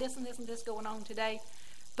 I got this and this and this going on today.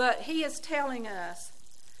 But he is telling us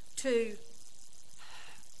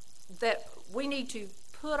that we need to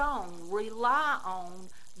rely on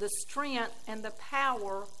the strength and the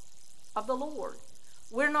power of the Lord.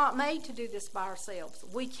 We're not made to do this by ourselves.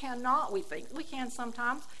 We cannot. We think we can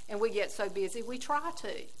sometimes, and we get so busy we try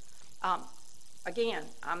to. Again,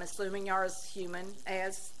 I'm assuming you're as human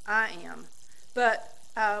as I am. But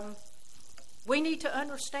we need to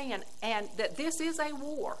understand and that this is a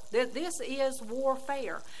war, that this is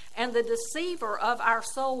warfare. And the deceiver of our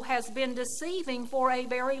soul has been deceiving for a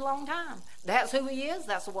very long time. That's who he is.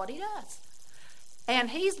 That's what he does. And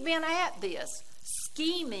he's been at this,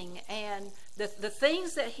 scheming and the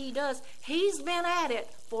things that he does, he's been at it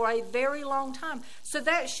for a very long time. So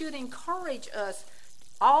that should encourage us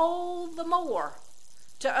all the more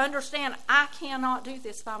to understand I cannot do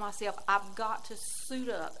this by myself. I've got to suit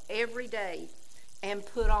up every day and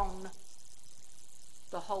put on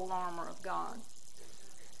the whole armor of God.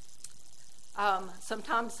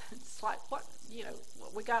 Sometimes it's like,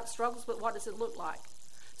 we got struggles, but what does it look like?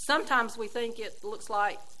 Sometimes we think it looks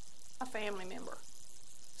like a family member.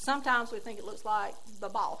 Sometimes we think it looks like the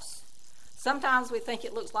boss. Sometimes we think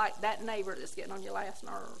it looks like that neighbor that's getting on your last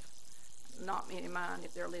nerve. Not many of mine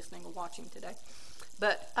if they're listening or watching today.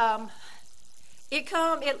 But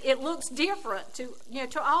it looks different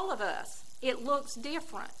to all of us. It looks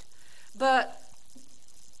different. But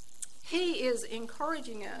he is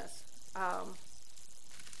encouraging us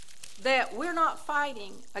that we're not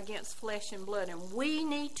fighting against flesh and blood, and we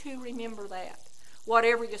need to remember that.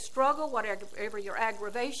 Whatever your struggle, whatever your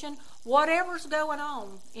aggravation, whatever's going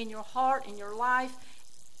on in your heart, in your life,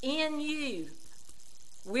 in you,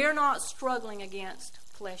 we're not struggling against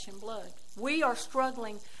flesh and blood. We are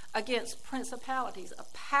struggling against principalities,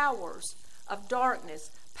 powers of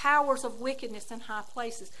darkness, powers of wickedness in high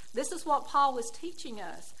places. This is what Paul is teaching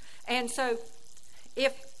us. And so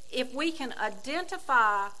if we can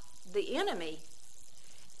identify the enemy,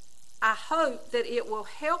 I hope that it will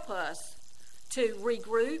help us to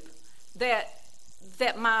regroup, that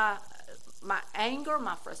my anger,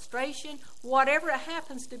 my frustration, whatever it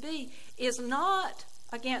happens to be, is not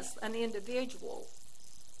against an individual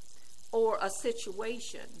or a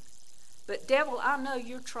situation. But devil, I know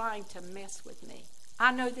you're trying to mess with me.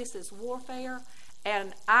 I know this is warfare,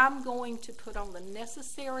 and I'm going to put on the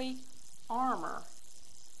necessary armor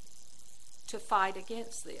to fight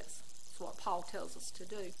against this. That's what Paul tells us to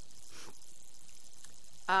do.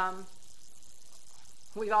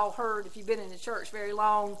 We've all heard, if you've been in the church very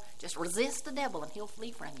long, just resist the devil and he'll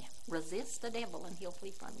flee from you. Resist the devil and he'll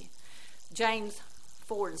flee from you. James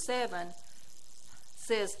 4:7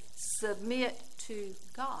 says, submit to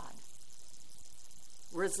God.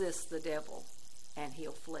 Resist the devil, and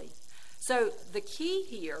he'll flee. So the key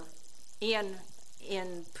here in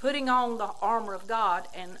putting on the armor of God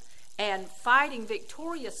and fighting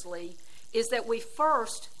victoriously is that we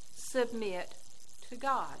first submit to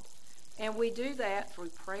God. And we do that through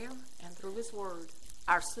prayer and through his word,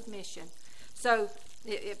 our submission. So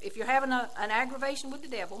if you're having an aggravation with the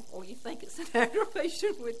devil, or you think it's an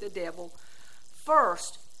aggravation with the devil,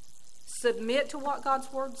 first submit to what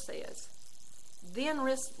God's word says. Then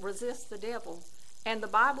resist the devil, and the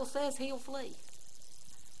Bible says he'll flee.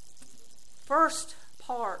 First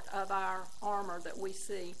part of our armor that we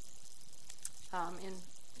see in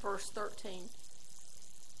verse 13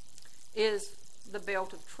 is the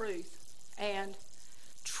belt of truth. And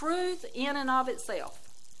truth in and of itself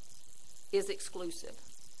is exclusive.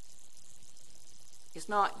 It's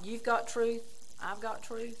not, you've got truth, I've got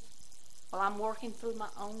truth. Well, I'm working through my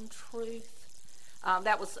own truth.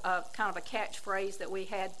 That was kind of a catchphrase that we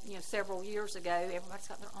had, several years ago. Everybody's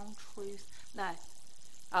got their own truth. No.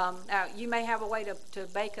 Now, you may have a way to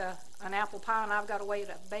bake an apple pie, and I've got a way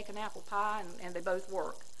to bake an apple pie, and they both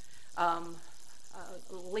work.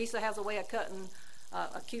 Lisa has a way of cutting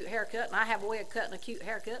a cute haircut, and I have a way of cutting a cute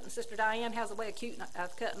haircut, and Sister Diane has a way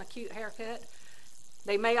of cutting a cute haircut.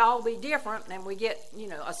 They may all be different, and we get,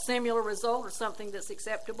 a similar result or something that's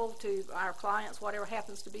acceptable to our clients, whatever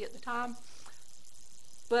happens to be at the time.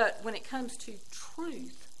 But when it comes to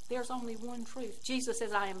truth, there's only one truth. Jesus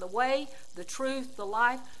says, I am the way, the truth, the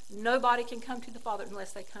life. Nobody can come to the Father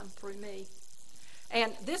unless they come through me.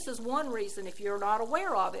 And this is one reason, if you're not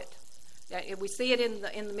aware of it, we see it in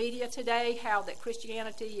the media today, how that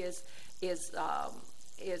Christianity is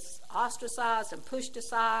ostracized and pushed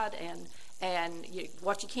aside, and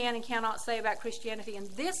what you can and cannot say about Christianity. And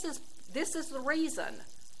this is the reason.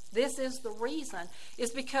 This is the reason,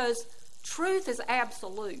 is because truth is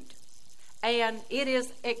absolute, and it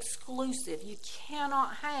is exclusive. You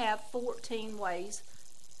cannot have 14 ways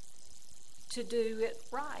to do it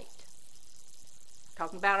right.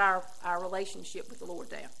 Talking about our relationship with the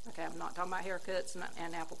Lord now. Okay, I'm not talking about haircuts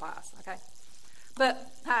and apple pies. Okay,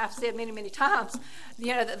 but I've said many, many times,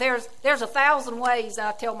 that there's 1,000 ways.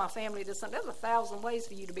 I tell my family this. There's 1,000 ways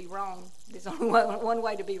for you to be wrong. There's only one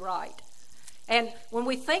way to be right. And when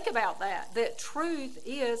we think about that truth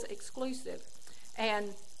is exclusive,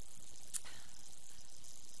 and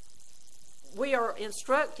we are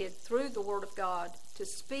instructed through the Word of God to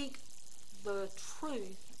speak the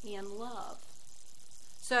truth in love.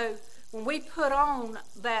 So when we put on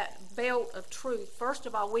that belt of truth, first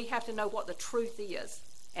of all, we have to know what the truth is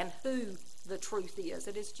and who the truth is.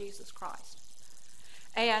 It is Jesus Christ.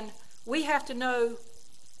 And we have to know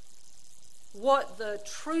what the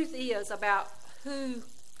truth is about who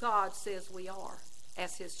God says we are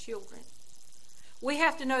as his children. We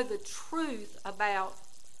have to know the truth about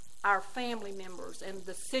our family members and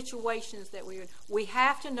the situations that we're in. We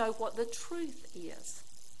have to know what the truth is.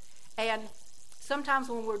 And sometimes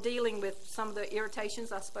when we're dealing with some of the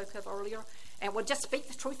irritations I spoke of earlier, and we'll just speak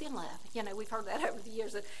the truth in love. We've heard that over the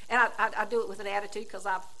years. And I do it with an attitude, because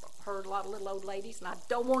I've heard a lot of little old ladies, and I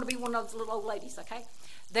don't want to be one of those little old ladies, okay?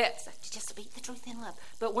 That's just speak the truth in love.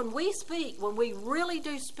 But when we really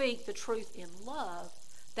do speak the truth in love,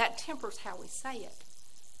 that tempers how we say it.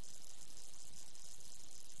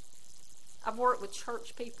 I've worked with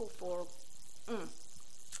church people for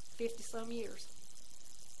 50-some years.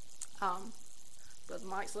 Brother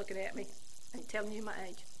Mike's looking at me. I ain't telling you my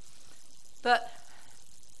age. But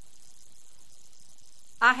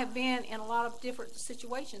I have been in a lot of different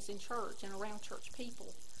situations in church and around church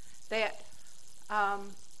people that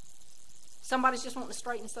somebody's just wanting to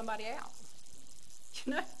straighten somebody out.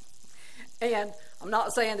 And I'm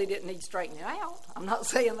not saying they didn't need straightening out. I'm not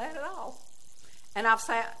saying that at all. And I've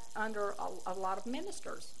sat under a lot of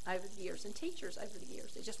ministers over the years and teachers over the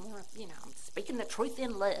years. They just want to, I'm speaking the truth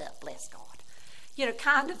in love, bless God,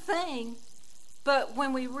 kind of thing. But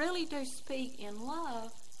when we really do speak in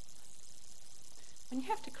love, when you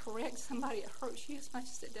have to correct somebody, it hurts you as much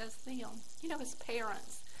as it does them. As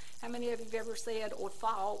parents, how many of you have ever said or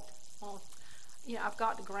thought, well, I've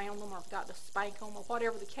got to ground them, or I've got to spank them, or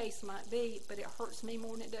whatever the case might be, but it hurts me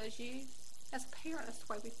more than it does you? As a parent, that's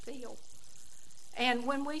the way we feel. And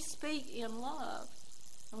when we speak in love,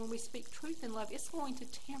 and when we speak truth in love, it's going to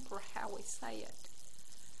temper how we say it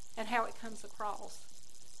and how it comes across.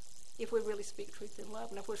 If we really speak truth in love,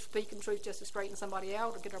 and if we're speaking truth just to straighten somebody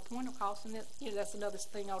out or get our point across, and that's another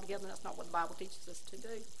thing altogether. That's not what the Bible teaches us to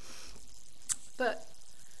do. But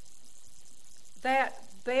that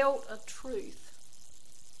belt of truth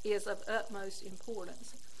is of utmost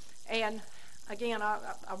importance. And again, I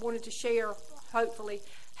wanted to share, hopefully,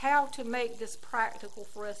 how to make this practical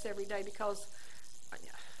for us every day, because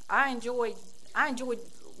I enjoyed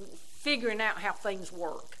figuring out how things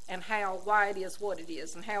work and why it is what it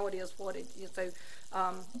is and how it is what it is. So,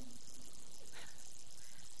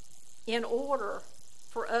 in order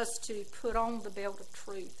for us to put on the belt of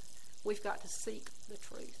truth, we've got to seek the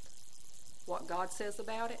truth. What God says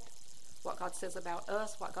about it, what God says about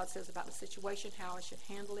us, what God says about the situation, how I should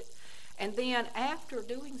handle it. And then after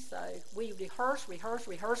doing so, we rehearse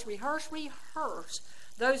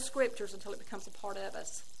those scriptures until it becomes a part of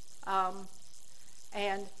us.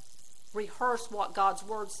 And rehearse what God's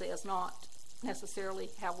Word says, not necessarily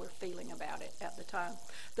how we're feeling about it at the time.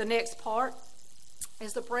 The next part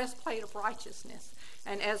is the breastplate of righteousness.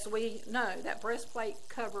 And as we know, that breastplate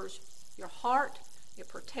covers your heart. It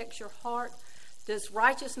protects your heart. Does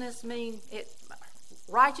righteousness mean it?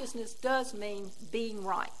 Righteousness does mean being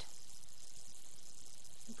right.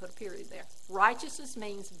 Put a period there. Righteousness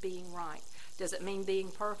means being right. Does it mean being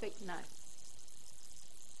perfect? No.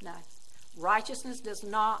 No. Righteousness does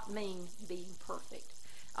not mean being perfect.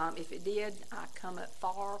 If it did, I'd come up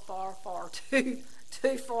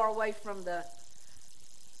too far away from the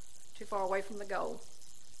goal.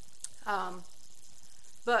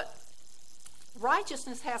 But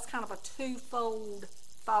righteousness has kind of a twofold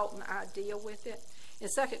thought and idea with it. In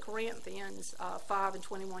 2 Corinthians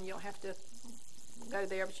 5:21, you don't have to go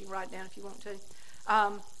there, but you can write it down if you want to.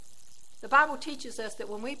 The Bible teaches us that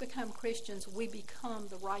when we become Christians, we become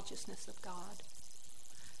the righteousness of God.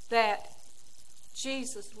 That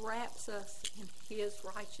Jesus wraps us in his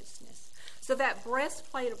righteousness. So that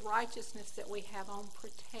breastplate of righteousness that we have on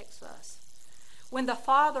protects us. When the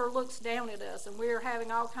Father looks down at us and we're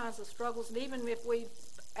having all kinds of struggles, and even if we've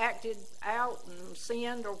acted out and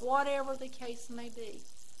sinned or whatever the case may be,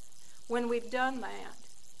 when we've done that,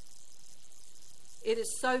 it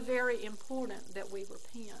is so very important that we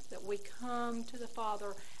repent, that we come to the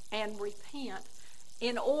Father and repent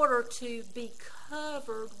in order to be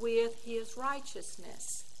covered with his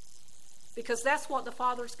righteousness. Because that's what the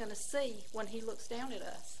Father's going to see when he looks down at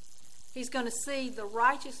us. He's going to see the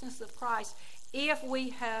righteousness of Christ if we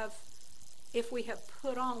have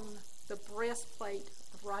put on the breastplate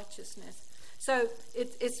of righteousness. So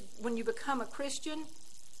it's when you become a Christian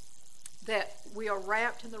that we are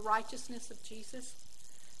wrapped in the righteousness of Jesus.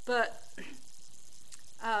 But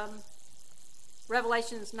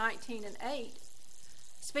Revelations 19:8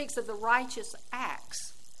 speaks of the righteous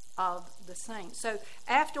acts of the saints. So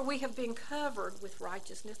after we have been covered with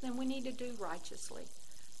righteousness, then we need to do righteously.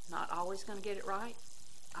 Not always going to get it right.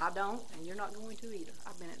 I don't, and you're not going to either.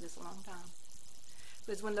 I've been at this a long time.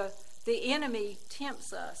 Because when the enemy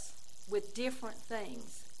tempts us with different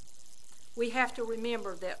things, we have to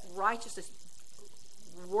remember that righteousness,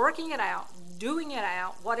 working it out, doing it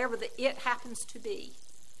out, whatever it happens to be,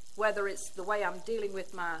 whether it's the way I'm dealing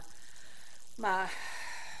with my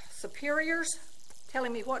superiors,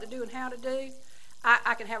 telling me what to do and how to do,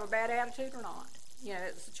 I can have a bad attitude or not. You know,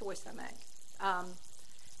 it's a choice I make.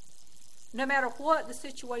 No matter what the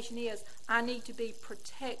situation is, I need to be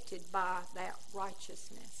protected by that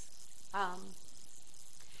righteousness.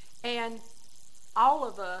 And all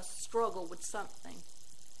of us struggle with something.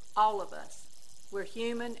 All of us. We're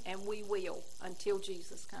human, and we will until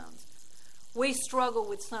Jesus comes. We struggle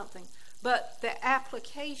with something. But the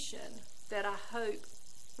application that I hope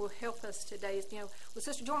will help us today is, well,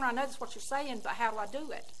 Sister Joyner, I know that's what you're saying, but how do I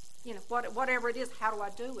do it? Whatever it is, how do I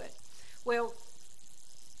do it? Well,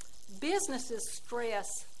 businesses stress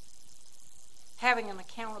having an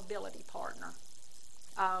accountability partner.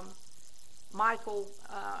 Michael,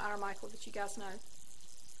 our Michael that you guys know,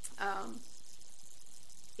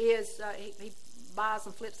 he buys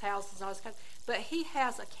and flips houses and all this kind of, but he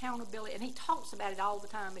has accountability, and he talks about it all the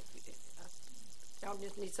time. If y'all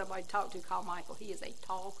just need somebody to talk to, call Michael. He is a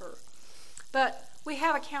talker. But we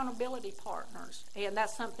have accountability partners, and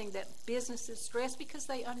that's something that businesses stress because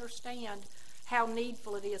they understand how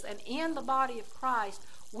needful it is. And in the body of Christ,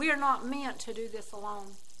 we are not meant to do this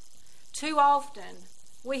alone. Too often,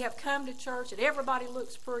 we have come to church and everybody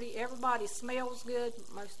looks pretty, everybody smells good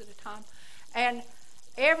most of the time, and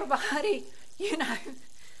everybody,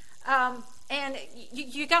 and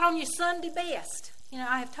you got on your Sunday best.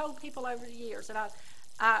 I have told people over the years that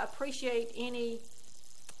I appreciate any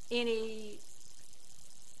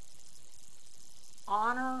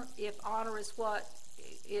honor, if honor is what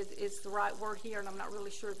is the right word here, and I'm not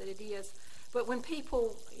really sure that it is. But when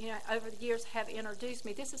people, over the years have introduced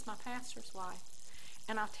me, this is my pastor's wife,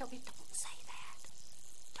 and I'll tell people, don't say that.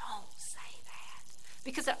 Don't say that.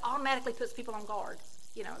 Because it automatically puts people on guard.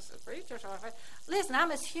 It's a preacher's wife. Listen,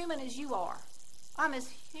 I'm as human as you are. I'm as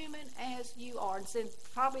human as you are. And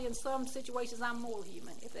probably in some situations I'm more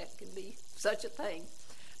human, if that can be such a thing.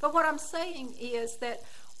 But what I'm saying is that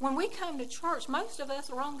when we come to church, most of us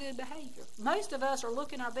are on good behavior. Most of us are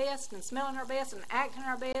looking our best and smelling our best and acting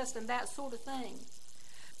our best and that sort of thing.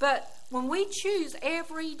 But when we choose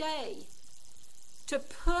every day to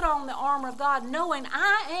put on the armor of God, knowing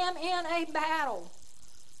I am in a battle,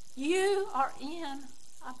 you are in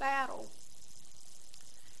a battle.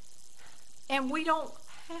 And we don't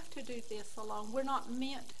have to do this alone. We're not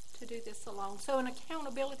meant to do this alone. So an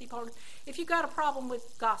accountability partner, if you've got a problem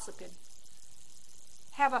with gossiping,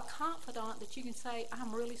 have a confidant that you can say,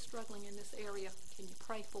 I'm really struggling in this area. Can you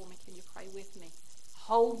pray for me? Can you pray with me?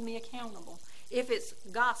 Hold me accountable. If it's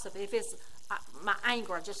gossip, if it's my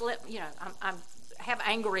anger, just let, I'm have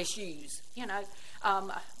anger issues. I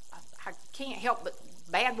can't help but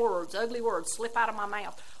bad words, ugly words slip out of my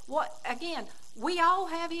mouth. Again, we all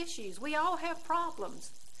have issues. We all have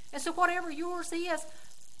problems. And so whatever yours is,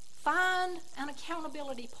 find an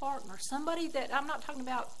accountability partner. Somebody that, I'm not talking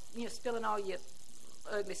about, spilling all your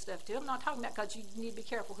ugly stuff to. I'm not talking about, because you need to be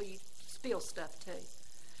careful who you spill stuff to.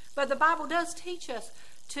 But the Bible does teach us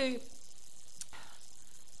to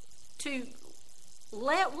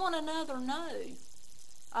let one another know.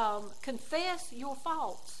 Confess your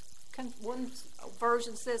faults. One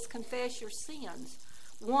version says confess your sins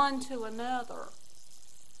one to another,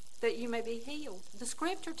 that you may be healed. The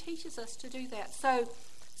Scripture teaches us to do that. So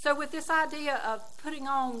with this idea of putting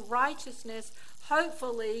on righteousness,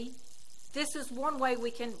 hopefully this is one way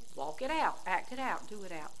we can walk it out, act it out, do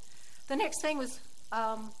it out. The next thing was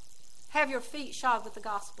have your feet shod with the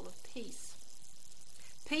gospel of peace.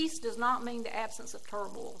 Peace does not mean the absence of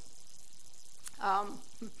turmoil.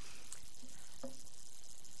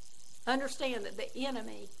 Understand that the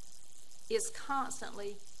enemy is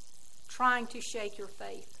constantly trying to shake your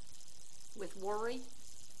faith with worry,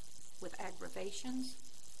 with aggravations,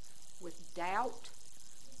 with doubt,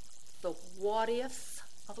 the what ifs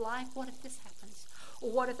of life. What if this happens? Or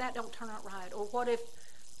what if that don't turn out right? Or what if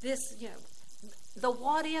this, the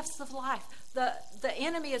what ifs of life. The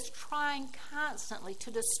enemy is trying constantly to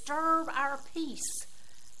disturb our peace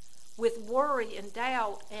with worry and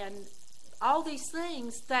doubt and all these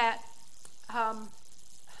things that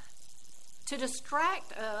to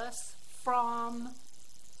distract us from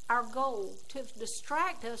our goal, to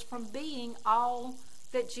distract us from being all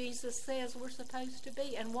that Jesus says we're supposed to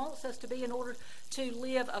be and wants us to be in order to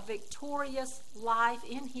live a victorious life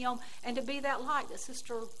in Him and to be that light that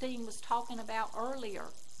Sister Dean was talking about earlier.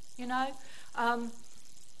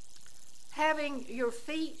 Having your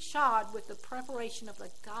feet shod with the preparation of the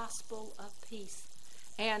gospel of peace.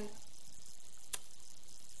 And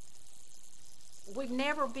we've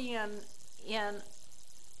never been in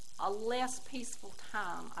a less peaceful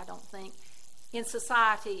time, I don't think, in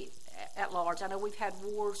society at large. I know we've had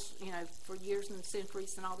wars, for years and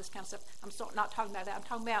centuries and all this kind of stuff. I'm not talking about that. I'm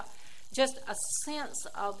talking about just a sense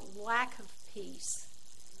of lack of peace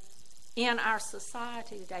in our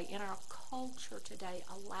society today, in our culture today,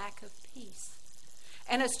 a lack of peace.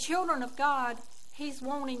 And as children of God, He's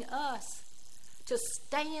wanting us to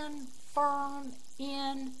stand firm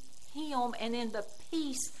in Him and in the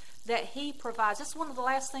peace that He provides. That's one of the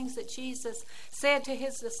last things that Jesus said to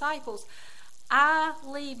His disciples. I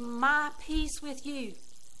leave my peace with you.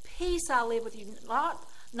 Peace I live with you.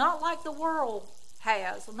 Not like the world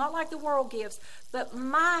has, not like the world gives, but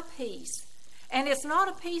my peace. And it's not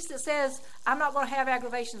a peace that says, I'm not going to have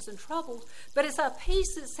aggravations and troubles, but it's a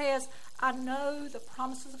peace that says, I know the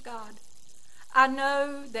promises of God. I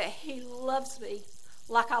know that He loves me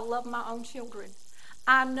like I love my own children.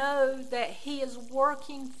 I know that He is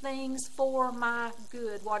working things for my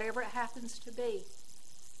good, whatever it happens to be.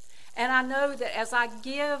 And I know that as I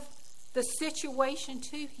give the situation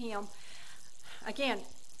to Him, again,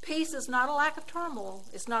 peace is not a lack of turmoil.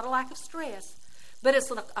 It's not a lack of stress. But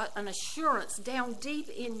it's an assurance down deep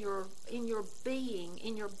in your being,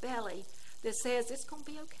 in your belly, that says it's going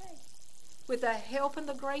to be okay. With the help and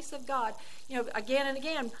the grace of God. Again and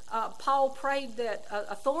again, Paul prayed that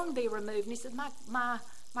a thorn be removed. And he said, my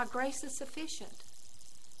grace is sufficient.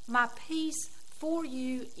 My peace for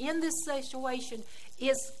you in this situation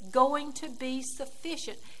is going to be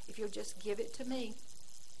sufficient if you'll just give it to me.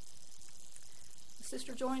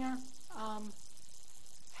 Sister Joyner,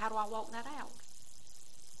 how do I walk that out?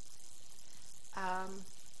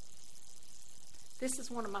 This is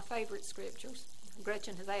one of my favorite scriptures.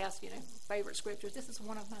 Gretchen has asked, favorite scriptures. This is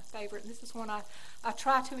one of my favorite, and this is one I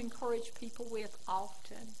try to encourage people with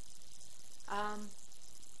often.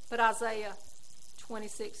 But Isaiah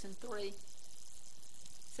 26:3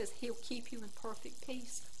 says, He'll keep you in perfect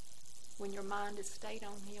peace, when your mind is stayed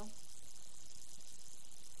on him.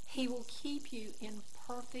 He will keep you in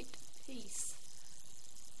perfect peace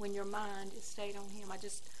when your mind is stayed on him. I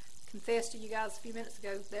just confessed to you guys a few minutes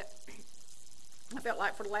ago that I felt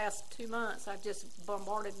like for the last 2 months I've just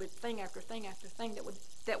bombarded with thing after thing after thing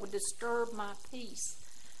that would disturb my peace.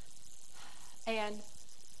 And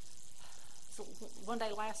so one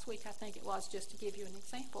day last week, I think it was, just to give you an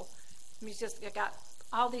example, I got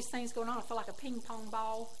all these things going on. I feel like a ping pong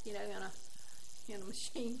ball, in a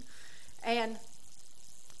machine. And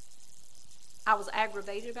I was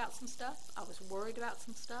aggravated about some stuff. I was worried about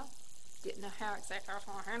some stuff. Didn't know how exactly I was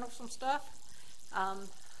going to handle some stuff.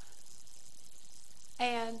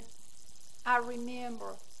 And I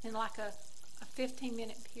remember in like a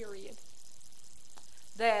 15-minute period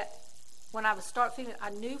that when I would start feeling, I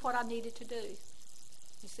knew what I needed to do.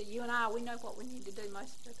 You see, you and I, we know what we need to do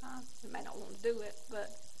most of the time. We may not want to do it, but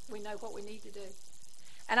we know what we need to do.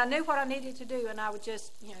 And I knew what I needed to do, and I would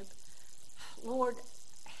just, Lord,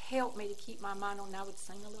 help me to keep my mind on. And I would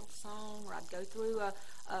sing a little song, or I'd go through a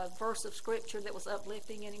verse of scripture that was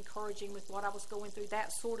uplifting and encouraging with what I was going through,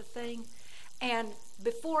 that sort of thing. And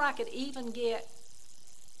before I could even get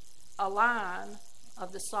a line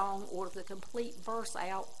of the song or the complete verse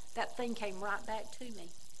out, that thing came right back to me.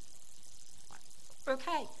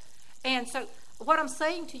 Okay. And so what I'm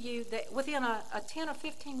saying to you, that within a 10 or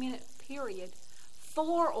 15 minute period,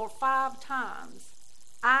 4 or 5 times,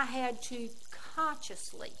 I had to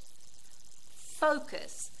consciously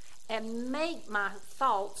focus and make my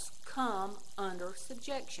thoughts come under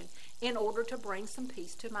subjection in order to bring some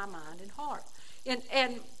peace to my mind and heart.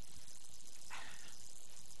 And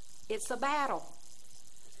it's a battle.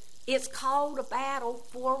 It's called a battle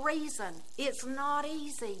for a reason. It's not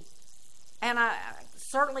easy. And I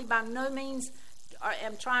certainly by no means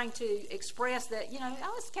am trying to express that,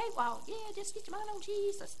 it's okay, well, yeah, just get your mind on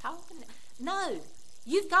Jesus, talking. No,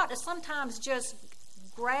 you've got to sometimes just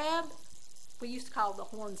grab, we used to call the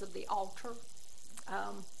horns of the altar.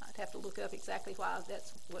 I'd have to look up exactly why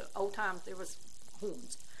old times there was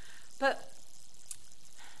horns. But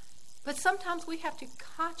sometimes we have to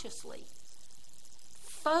consciously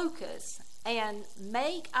focus and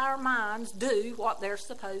make our minds do what they're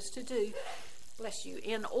supposed to do, bless you,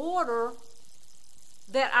 in order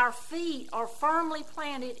that our feet are firmly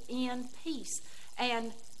planted in peace.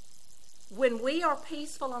 And when we are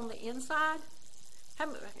peaceful on the inside,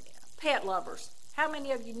 pet lovers, how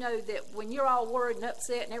many of you know that when you're all worried and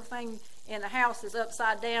upset and everything in the house is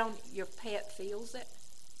upside down, your pet feels it?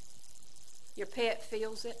 Your pet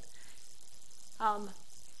feels it.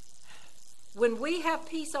 When we have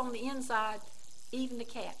peace on the inside, even the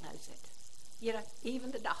cat knows it.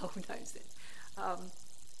 Even the dog knows it.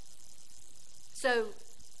 So,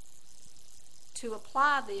 to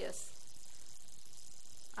apply this,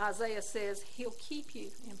 Isaiah says he'll keep you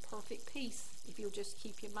in perfect peace if you'll just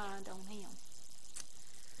keep your mind on him.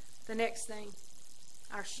 The next thing,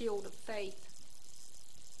 our shield of faith.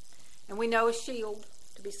 And we know a shield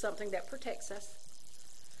to be something that protects us.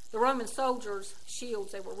 The Roman soldiers'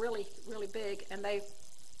 shields, they were really, really big, and they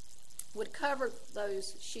would cover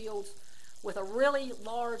those shields with a really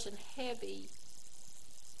large and heavy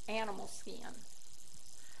animal skin.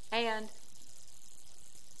 And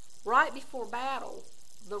right before battle,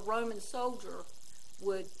 the Roman soldier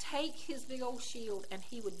would take his big old shield and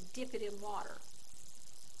he would dip it in water.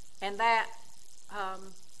 And that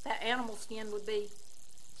animal skin would be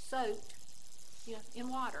soaked in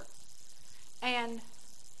water. And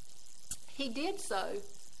he did so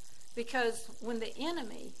because when the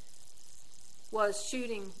enemy was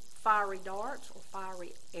shooting fiery darts or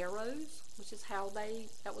fiery arrows, which is how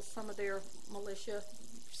that was some of their militia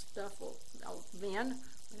stuff then.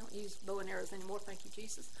 We don't use bow and arrows anymore, thank you,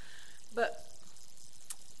 Jesus. But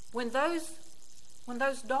when those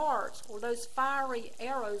darts or those fiery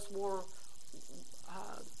arrows were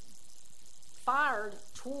fired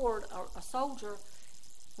toward a soldier,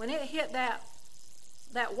 when it hit that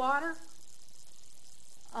water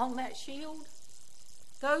on that shield,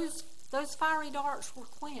 those fiery darts were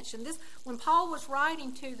quenched. And this, when Paul was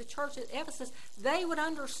writing to the church at Ephesus, they would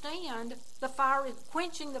understand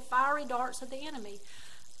quenching the fiery darts of the enemy.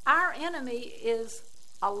 Our enemy is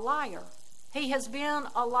a liar. He has been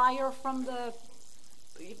a liar from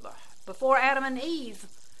before Adam and Eve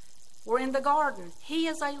were in the garden. He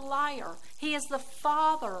is a liar. He is the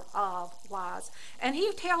father of lies. And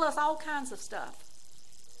he'll tell us all kinds of stuff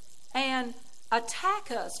and attack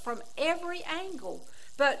us from every angle.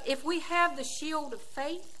 But if we have the shield of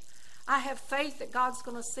faith, I have faith that God's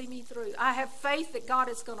going to see me through. I have faith that God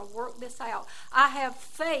is going to work this out. I have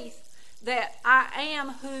faith that I am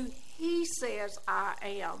who he says I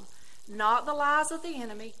am, not the lies of the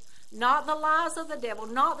enemy, not the lies of the devil,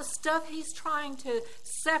 not the stuff he's trying to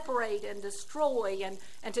separate and destroy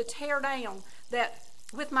and to tear down, that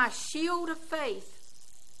with my shield of faith,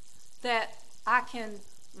 that I can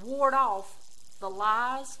ward off the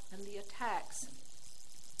lies and the attacks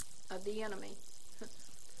of the enemy.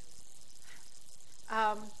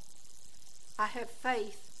 I have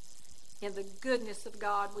faith in the goodness of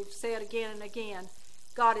God. We've said again and again,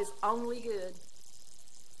 God is only good.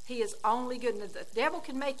 He is only good. And if the devil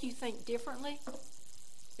can make you think differently,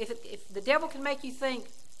 if the devil can make you think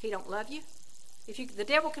he don't love you, the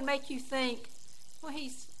devil can make you think, well,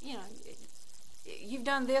 you've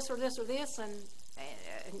done this or this or this, and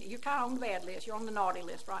you're kind of on the bad list. You're on the naughty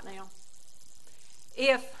list right now.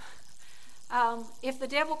 If the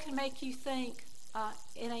devil can make you think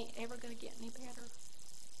it ain't ever going to get any better,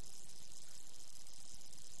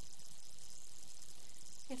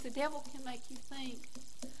 if the devil can make you think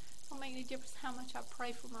it don't make any difference how much I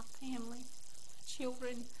pray for my family, my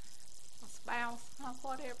children, my spouse,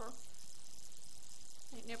 whatever,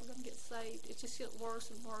 they ain't never going to get saved. It just gets worse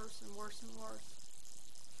and worse and worse and worse.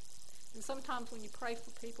 And sometimes when you pray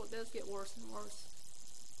for people, it does get worse and worse.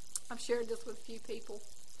 I've shared this with a few people.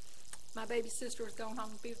 My baby sister has gone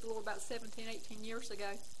home to be with the Lord about 17, 18 years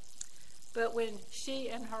ago. But when she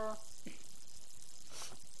and her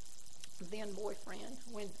then boyfriend,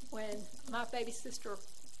 when my baby sister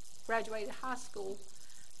graduated high school,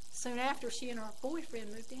 soon after she and her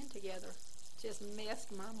boyfriend moved in together, just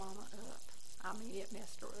messed my mama up. I mean, it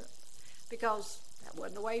messed her up. Because that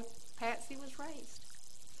wasn't the way Patsy was raised.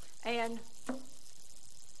 And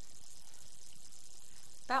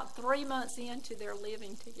about 3 months into their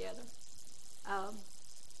living together,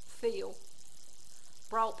 Phil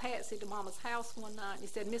brought Patsy to Mama's house one night, and he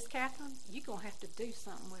said, Miss Catherine, you're going to have to do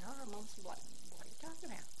something with her. Mama said, what are you talking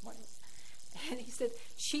about? And he said,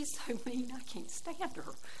 she's so mean, I can't stand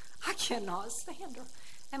her. I cannot stand her.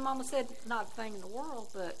 And Mama said, not a thing in the world,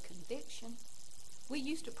 but conviction. We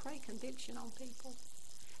used to pray conviction on people,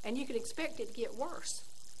 and you could expect it to get worse.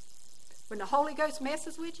 When the Holy Ghost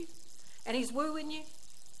messes with you, and he's wooing you,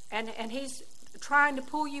 and he's trying to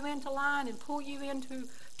pull you into line and pull you into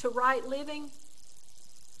right living,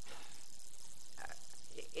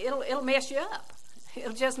 it'll mess you up.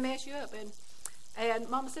 It'll just mess you up. And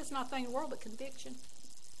Mama said it's not a thing in the world but conviction.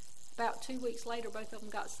 About 2 weeks later, both of them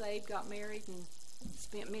got saved, got married, and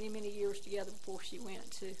spent many, many years together before she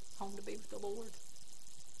went to home to be with the Lord.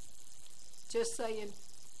 Just saying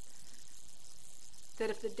that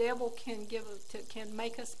if the devil can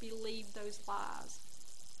make us believe those lies,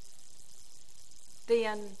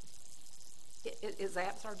 then it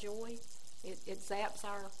zaps our joy. It zaps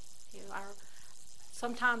our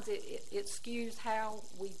sometimes it skews how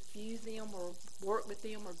we view them or work with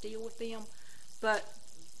them or deal with them. But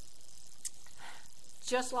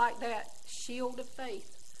just like that shield of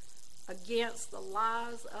faith against the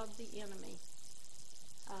lies of the enemy,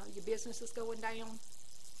 your business is going down,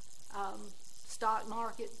 stock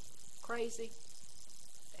market crazy.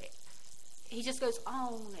 He just goes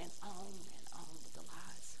on and on and on with the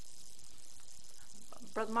lies.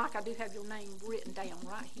 Brother Mike, I do have your name written down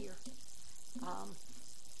right here,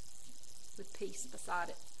 with peace beside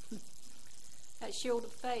it. That shield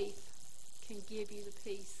of faith can give you the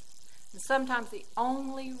peace. And sometimes the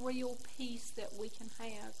only real peace that we can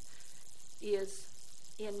have is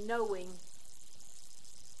in knowing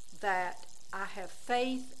that I have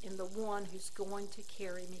faith in the one who's going to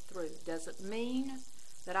carry me through. Doesn't mean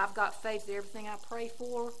that I've got faith that everything I pray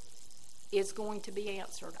for is going to be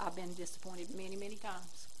answered. I've been disappointed many, many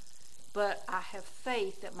times. But I have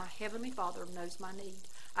faith that my Heavenly Father knows my need.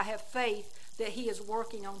 I have faith that He is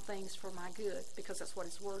working on things for my good, because that's what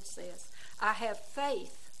His Word says. I have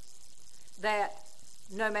faith that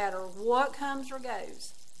no matter what comes or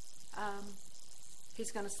goes,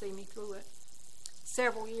 He's going to see me through it.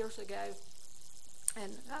 Several years ago,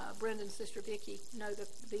 and Brendan's sister Vicki know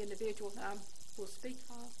the individual that I will speak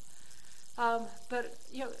of. But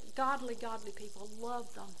godly people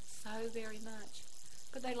loved them so very much,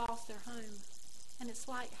 but they lost their home, and it's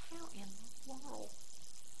like, how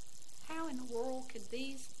in the world could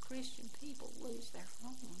these Christian people lose their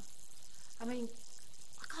home? I mean,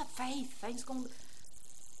 I got faith. Things going.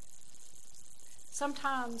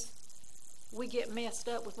 Sometimes we get messed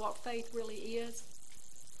up with what faith really is.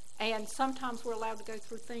 And sometimes we're allowed to go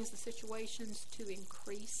through things and situations to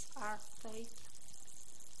increase our faith.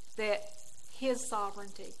 That His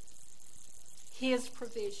sovereignty, His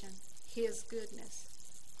provision, His goodness.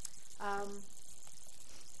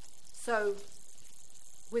 So,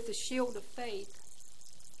 with the shield of faith,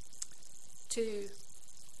 to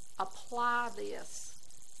apply this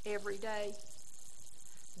every day.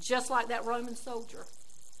 Just like that Roman soldier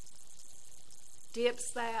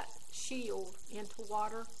dips that shield into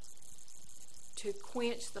water to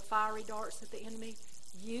quench the fiery darts of the enemy,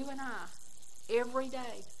 you and I, every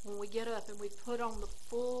day when we get up and we put on the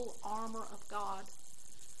full armor of God,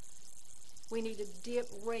 we need to dip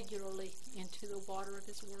regularly into the water of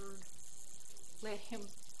His Word. Let Him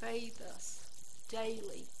bathe us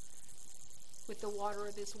daily with the water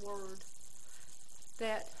of His Word.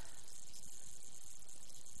 That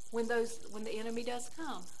when the enemy does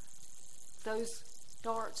come, those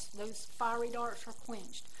darts, those fiery darts are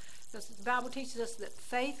quenched. The Bible teaches us that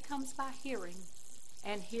faith comes by hearing,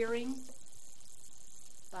 and hearing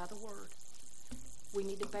by the Word. We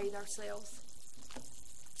need to bathe ourselves.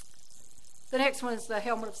 The next one is the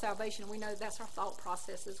helmet of salvation. We know that's our thought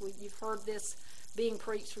processes. You've heard this being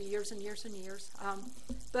preached for years and years and years.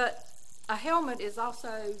 But a helmet is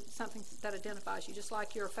also something that identifies you, just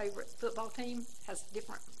like your favorite football team has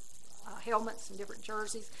different helmets and different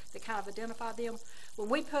jerseys that kind of identify them.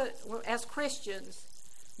 As Christians,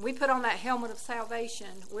 we put on that helmet of salvation,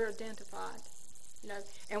 we're identified.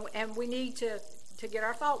 And we need to get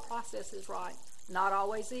our thought processes right. Not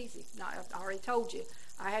always easy. I already told you.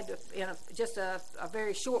 I had to, in just a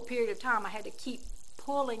very short period of time, I had to keep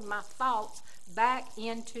pulling my thoughts back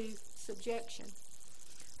into subjection.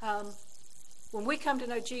 When we come to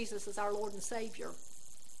know Jesus as our Lord and Savior,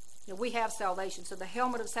 we have salvation. So the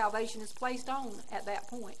helmet of salvation is placed on at that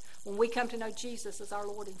point when we come to know Jesus as our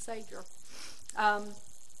Lord and Savior.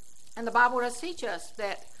 And the Bible does teach us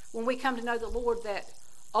that when we come to know the Lord, that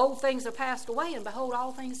old things are passed away, and behold,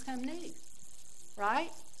 all things come new.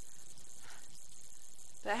 Right?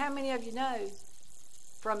 But how many of you know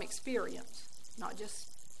from experience, not just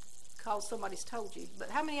because somebody's told you,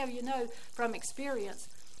 but how many of you know from experience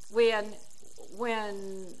when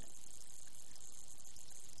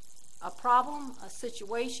a problem, a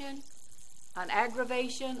situation, an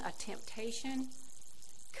aggravation, a temptation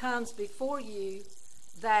comes before you,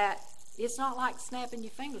 that it's not like snapping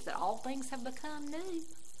your fingers, that all things have become new?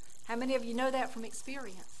 How many of you know that from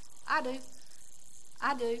experience? I do.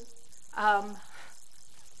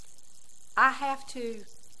 I have to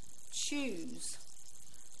choose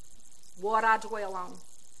what I dwell on.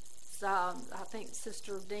 So I think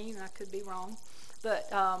Sister Dean, I could be wrong, but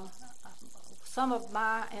some of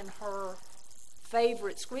my and her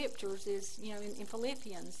favorite scriptures is, in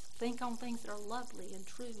Philippians, think on things that are lovely and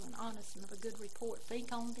true and honest and of a good report.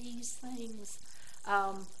 Think on these things.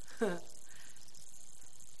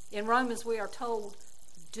 In Romans, we are told,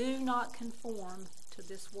 do not conform to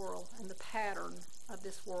this world and the pattern of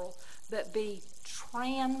this world, but be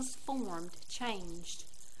transformed, changed.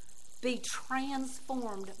 Be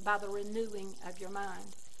transformed by the renewing of your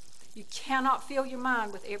mind. You cannot fill your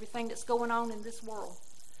mind with everything that's going on in this world.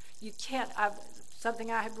 You can't. Something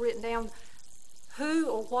I have written down, who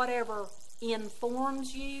or whatever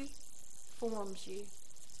informs you, forms you.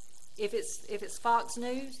 If it's Fox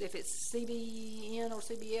News, if it's CBN or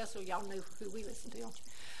CBS, or y'all know who we listen to, don't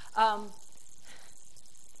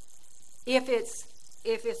you? If it's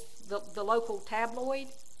the local tabloid,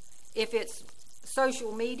 if it's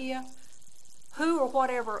social media, who or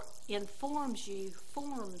whatever informs you,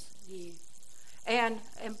 forms you. And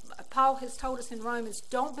Paul has told us in Romans,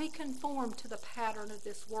 don't be conformed to the pattern of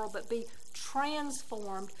this world, but be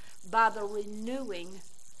transformed by the renewing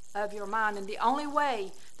of your mind. And the only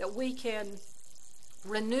way that we can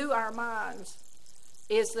renew our minds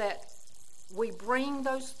is that we bring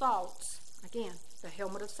those thoughts, again, the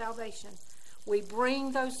helmet of salvation, we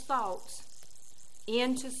bring those thoughts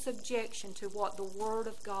into subjection to what the Word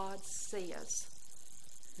of God says.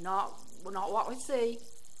 Not what we see,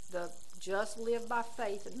 the just live by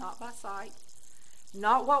faith and not by sight.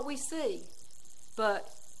 Not what we see, but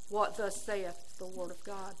what thus saith the Word of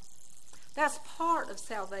God. That's part of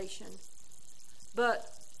salvation. But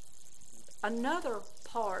another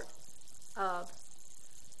part of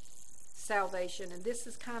salvation, and this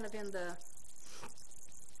is kind of in the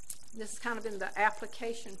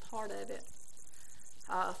application part of it.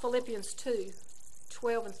 Philippians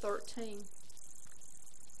 2:12 and 13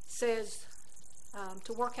 says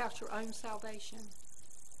to work out your own salvation.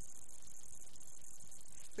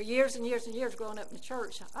 For years and years and years growing up in the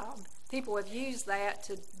church, people have used that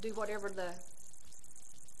to do whatever they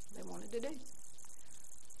wanted to do.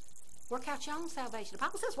 Work out your own salvation. The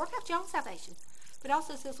Bible says work out your own salvation. But it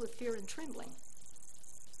also says with fear and trembling.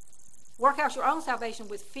 Work out your own salvation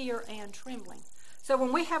with fear and trembling. So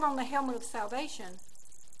when we have on the helmet of salvation,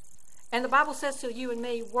 and the Bible says to you and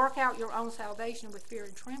me, work out your own salvation with fear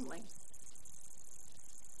and trembling.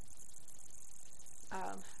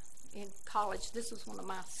 in college, this was one of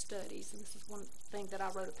my studies, and this is one thing that I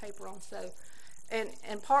wrote a paper on. So,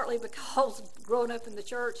 and partly because growing up in the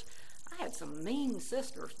church, I had some mean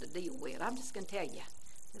sisters to deal with. I'm just going to tell you.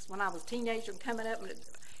 This when I was a teenager and coming up, and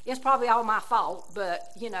it's probably all my fault,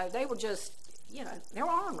 but, they were just, they were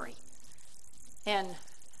ornery. And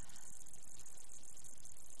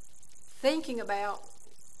thinking about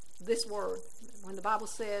this word, when the Bible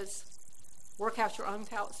says, work out your own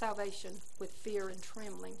salvation with fear and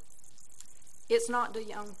trembling, it's not do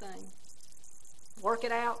your own thing. Work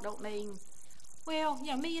it out don't mean, well,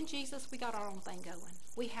 me and Jesus, we got our own thing going.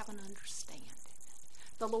 We have an understanding.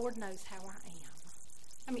 The Lord knows how I am.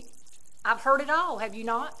 I mean, I've heard it all, have you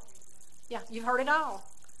not? Yeah, you've heard it all.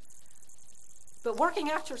 But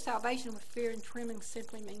working out your salvation with fear and trembling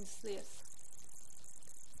simply means this: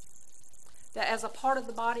 that as a part of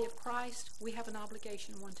the body of Christ, we have an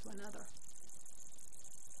obligation one to another.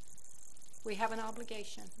 We have an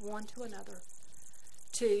obligation one to another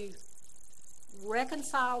to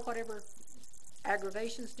reconcile whatever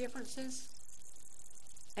aggravations, differences,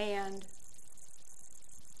 and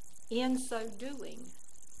in so doing,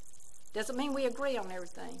 doesn't mean we agree on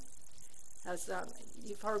everything. As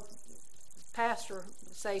you've heard Pastor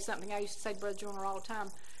say something I used to say to Brother Joyner all the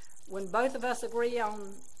time: when both of us agree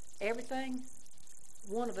on everything,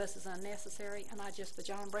 one of us is unnecessary, and for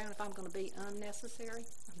John Brown, if I'm going to be unnecessary,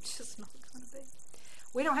 I'm just not going to be.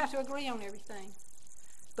 We don't have to agree on everything.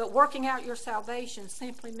 But working out your salvation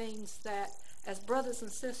simply means that as brothers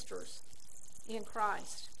and sisters in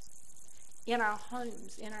Christ, in our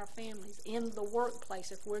homes, in our families, in the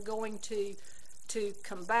workplace, if we're going to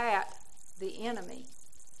combat the enemy,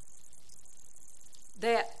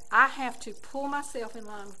 that I have to pull myself in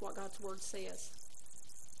line with what God's Word says.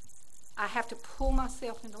 I have to pull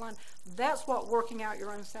myself into line. That's what working out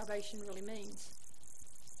your own salvation really means.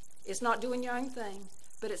 It's not doing your own thing,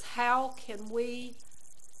 but it's how can we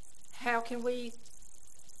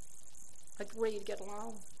agree to get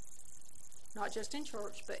along? Not just in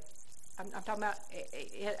church, but I'm talking about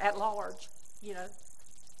at large. I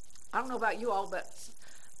don't know about you all, but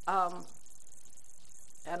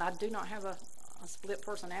and I do not have a split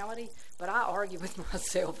personality, but I argue with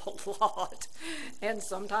myself a lot, and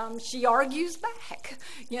sometimes she argues back.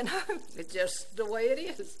 It's just the way it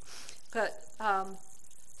is. But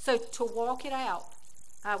so to walk it out,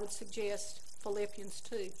 I would suggest Philippians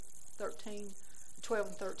 2:12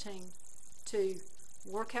 and 13, to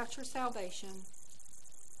work out your salvation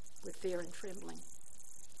with fear and trembling.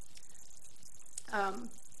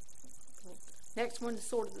 Next one is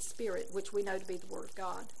sword of the Spirit, which we know to be the Word of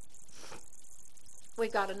God.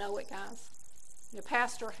 We've got to know it, guys. The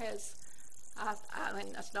pastor has, I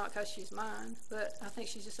mean, that's not because she's mine, but I think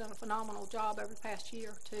she's just done a phenomenal job over the past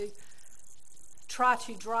year to try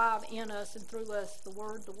to drive in us and through us the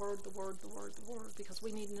Word, the Word, the Word, the Word, the Word, because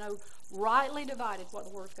we need to know rightly divided what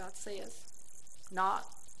the Word of God says. Not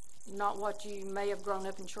what you may have grown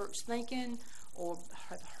up in church thinking or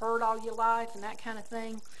have heard all your life and that kind of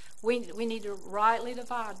thing. We need to rightly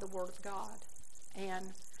divide the Word of God.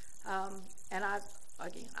 And I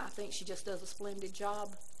think she just does a splendid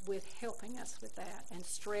job with helping us with that and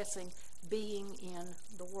stressing being in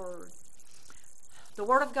the Word. The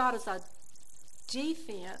Word of God is a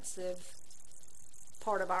defensive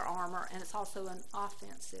part of our armor, and it's also an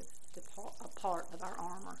offensive part of our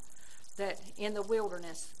armor. That in the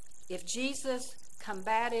wilderness, if Jesus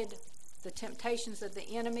combated the temptations of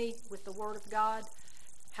the enemy with the Word of God,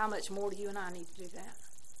 how much more do you and I need to do that?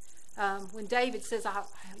 When David says,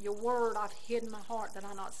 your Word I've hid in my heart that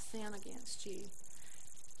I not sin against you.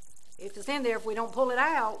 If it's in there, if we don't pull it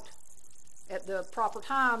out at the proper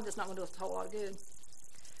time, that's not going to do us a whole lot of good.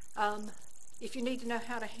 If you need to know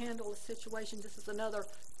how to handle a situation, this is another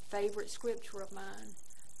favorite scripture of mine.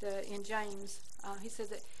 In James, he says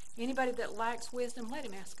that anybody that lacks wisdom, let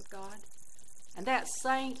him ask of God. And that's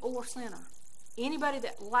saint or sinner. Anybody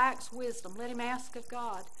that lacks wisdom, let him ask of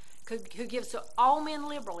God, who gives to all men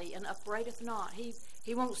liberally and upbraideth not. He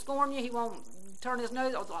won't scorn you. He won't turn his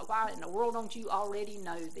nose. Like, why in the world don't you already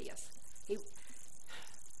know this?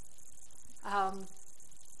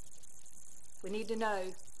 We need to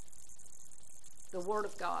know the Word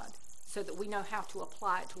of God so that we know how to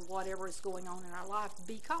apply it to whatever is going on in our life,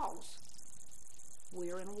 because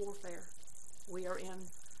we are in warfare. We are in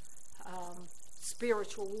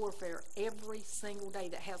spiritual warfare every single day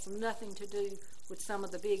that has nothing to do with some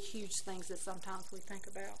of the big, huge things that sometimes we think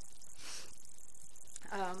about.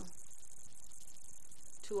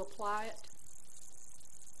 To apply it,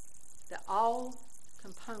 that all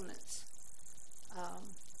components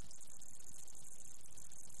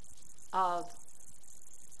of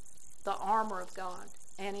the armor of God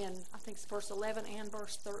And in, I think it's verse 11 and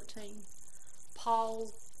verse 13,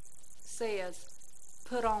 Paul says,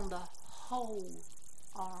 put on the whole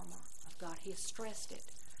armor of God. He has stressed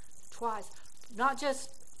it twice. Not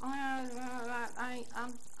just, I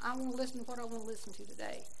want to listen to what I want to listen to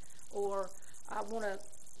today. Or I want to,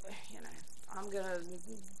 I'm going to,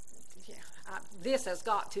 this has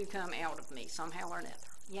got to come out of me somehow or another,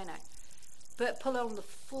 But put on the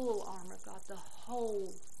full armor of God, the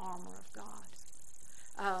whole armor of God.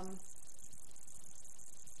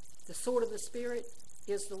 The sword of the Spirit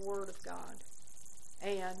is the Word of God.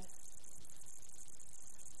 And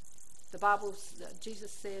the Bible,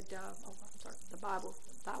 Jesus said, the Bible,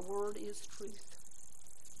 thy word is truth.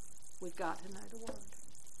 We've got to know the Word.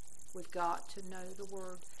 We've got to know the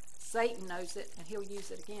Word. Satan knows it, and he'll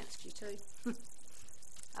use it against you too.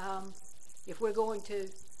 If we're going to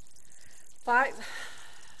fight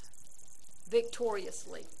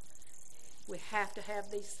victoriously, we have to have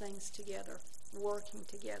these things together, working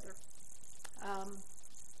together.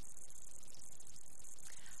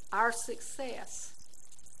 Our success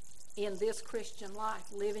in this Christian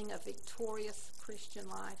life, living a victorious Christian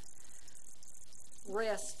life,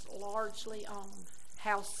 rests largely on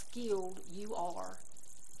how skilled you are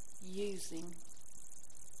using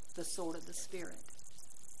the sword of the Spirit.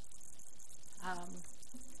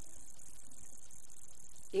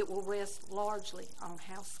 It will rest largely on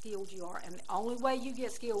how skilled you are. And the only way you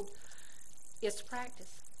get skilled is to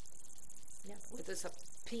practice. If it's a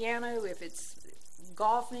piano, if it's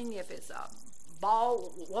golfing, if it's a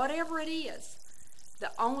ball, whatever it is,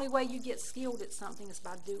 the only way you get skilled at something is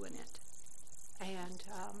by doing it. And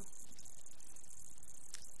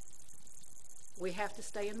we have to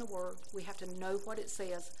stay in the Word. We have to know what it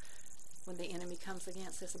says when the enemy comes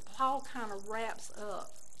against us. And Paul kind of wraps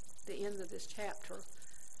up the end of this chapter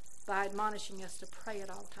by admonishing us to pray at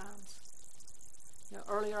all times.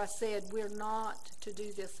 Earlier I said we're not to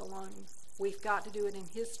do this alone. We've got to do it in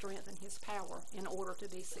His strength and His power in order to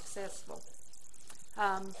be successful.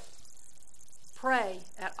 Pray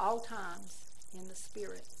at all times in the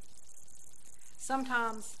Spirit.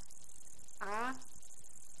 Sometimes I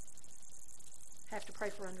have to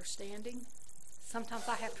pray for understanding. Sometimes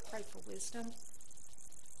I have to pray for wisdom.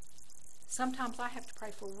 Sometimes I have to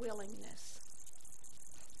pray for willingness.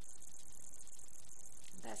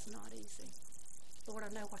 And that's not easy. Lord, I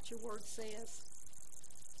know what your word says.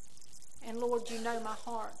 And Lord, you know my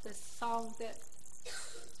heart. This song that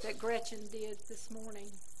Gretchen did this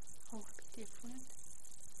morning, I want to be different.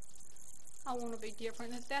 I want to be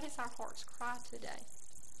different. If that is our heart's cry today,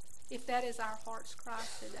 if that is our heart's cry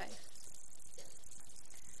today.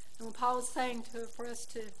 And when Paul is saying for us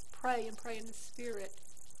to pray and pray in the Spirit,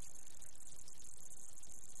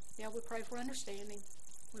 we pray for understanding.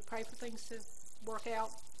 We pray for things to work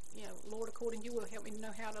out. Lord, according to you will help me to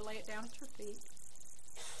know how to lay it down at your feet.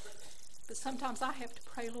 But sometimes I have to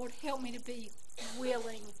pray, Lord, help me to be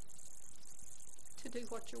willing to do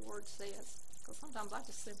what your word says. Because sometimes I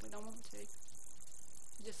just simply don't want to.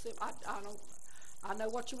 I know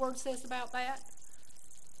what your word says about that,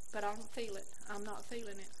 but I don't feel it. I'm not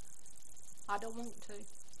feeling it. I don't want to.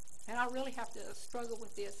 And I really have to struggle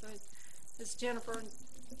with this. As Jennifer,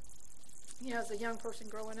 as a young person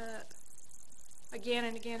growing up, again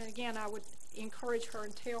and again and again, I would encourage her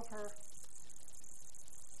and tell her,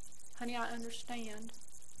 honey, I understand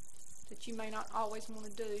that you may not always want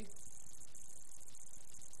to do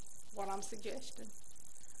what I'm suggesting.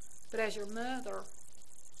 But as your mother,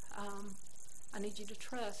 I need you to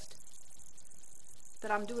trust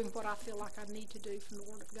that I'm doing what I feel like I need to do from the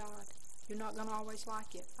Word of God. You're not going to always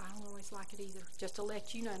like it. I don't always like it either. Just to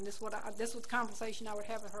let you know, and this was the conversation I would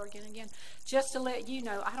have with her again and again, just to let you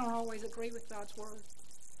know, I don't always agree with God's Word.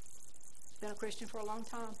 Been a Christian for a long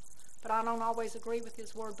time, but I don't always agree with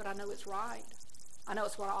His Word, but I know it's right. I know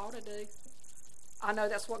it's what I ought to do. I know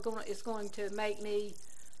that's what is going to make me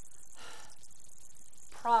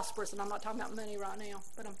prosperous, and I'm not talking about money right now,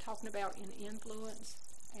 but I'm talking about in influence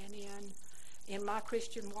and in my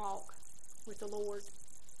Christian walk with the Lord.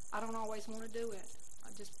 I don't always want to do it.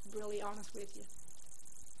 I'm just really honest with you.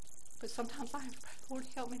 But sometimes I have to pray, Lord,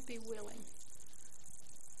 help me be willing.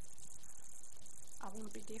 I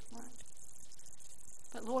want to be different.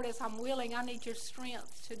 But Lord, as I'm willing, I need your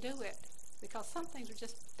strength to do it, because some things are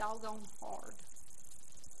just doggone hard.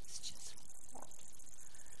 It's just hard.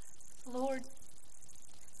 Lord,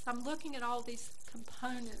 I'm looking at all these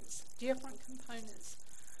components, different components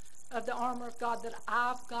of the armor of God that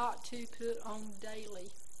I've got to put on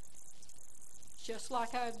daily. Just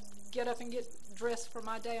like I get up and get dressed for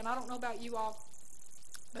my day. And I don't know about you all,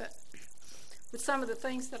 but with some of the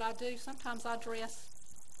things that I do, sometimes I dress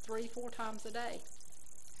 3-4 times a day.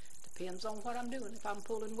 Depends on what I'm doing. If I'm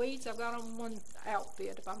pulling weeds, I've got on one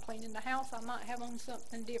outfit. If I'm cleaning the house, I might have on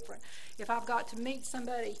something different. If I've got to meet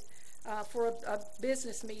somebody for a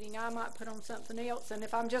business meeting, I might put on something else. And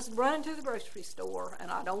if I'm just running to the grocery store and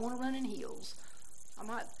I don't want to run in heels, I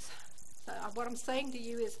might. What I'm saying to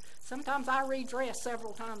you is sometimes I redress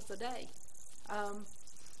several times a day.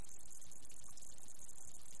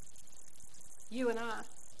 You and I,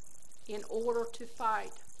 in order to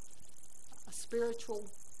fight a spiritual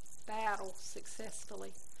battle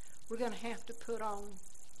successfully, we're going to have to put on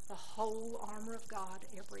the whole armor of God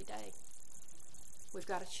every day. We've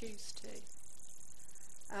got to choose to.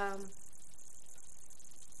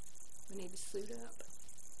 We need to suit up.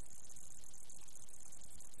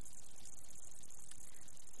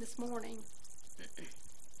 This morning,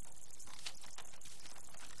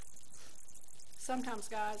 sometimes,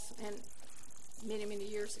 guys, and many, many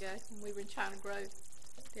years ago, when we were in China Grove,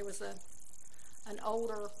 there was an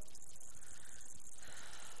older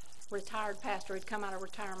retired pastor who'd come out of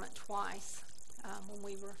retirement twice when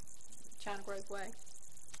we were China Grove Way.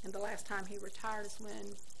 And the last time he retired is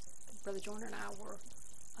when Brother Joyner and I were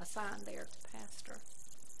assigned there to pastor.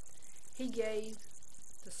 He gave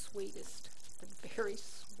the very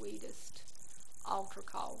sweetest altar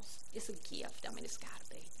calls. It's a gift. I mean, it's got to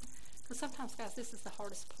be. Because sometimes, guys, this is the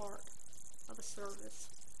hardest part of a service.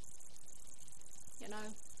 You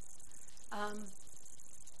know?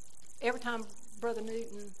 Every time Brother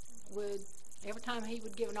Newton every time he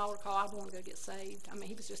would give an altar call, I'd want to go get saved. I mean,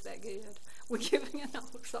 he was just that good. We'd give him an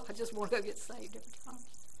altar call, I just want to go get saved every time.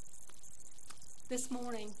 This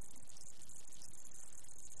morning,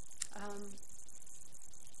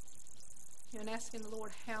 and asking the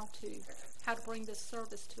Lord how to bring this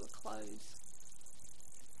service to a close.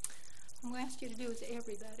 What I'm going to ask you to do is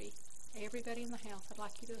everybody in the house, I'd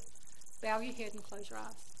like you to bow your head and close your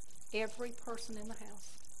eyes. Every person in the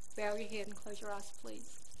house, bow your head and close your eyes,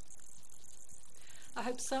 please. I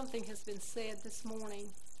hope something has been said this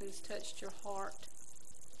morning that has touched your heart.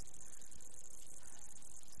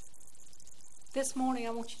 This morning,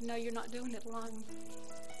 I want you to know you're not doing it alone.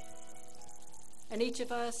 And each of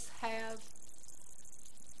us have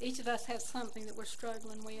something that we're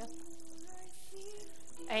struggling with.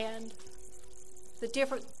 And the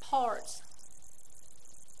different parts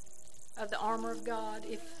of the armor of God,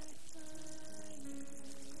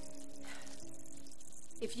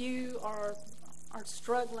 if you are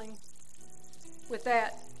struggling with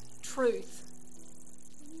that truth,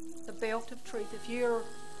 the belt of truth, if you're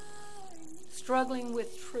struggling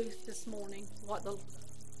with truth this morning, what the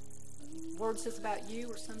Word says about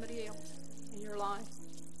you or somebody else in your life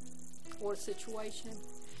or a situation,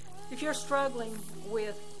 if you're struggling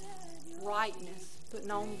with rightness,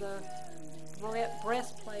 putting on the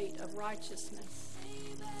breastplate of righteousness,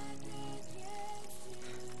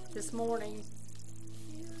 this morning,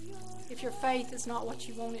 if your faith is not what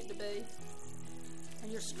you want it to be,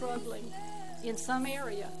 and you're struggling in some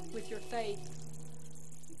area with your faith,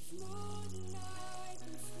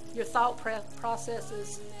 your thought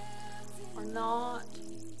processes are not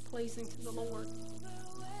pleasing to the Lord,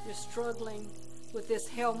 you're struggling with this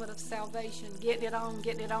helmet of salvation, getting it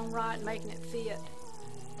on right, and making it fit.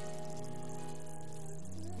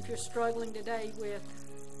 If you're struggling today with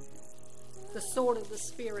the sword of the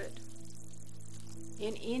Spirit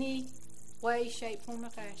in any way, shape, form, or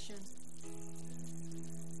fashion,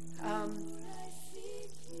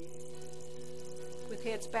 with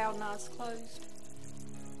heads bowed and eyes closed,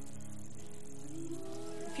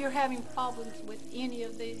 if you're having problems with any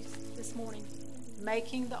of these this morning,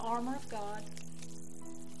 making the armor of God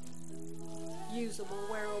usable,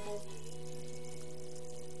 wearable.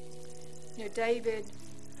 You know, David,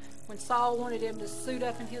 when Saul wanted him to suit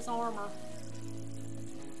up in his armor,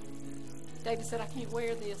 David said, I can't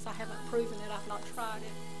wear this. I haven't proven it. I've not tried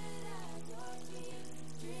it.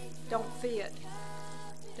 Don't fit.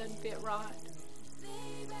 Doesn't fit right.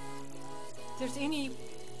 If there's any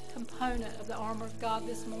component of the armor of God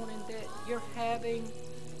this morning that you're having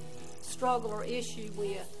struggle or issue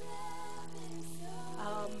with,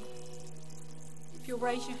 if you'll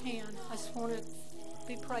raise your hand, I just want to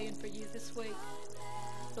be praying for you this week.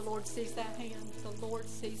 The Lord sees that hand. The Lord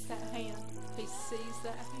sees that hand. He sees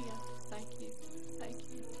that hand. Thank you. Thank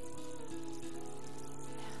you.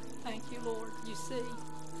 Thank you, Lord. You see.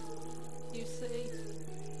 You see.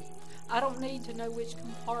 I don't need to know which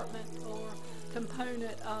compartment or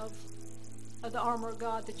component of the armor of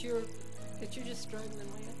God that you're just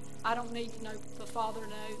struggling with. I don't need to know. The Father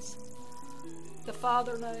knows. The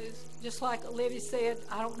Father knows. Just like Olivia said,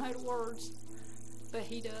 I don't know the words, but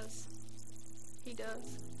He does. He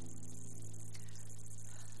does.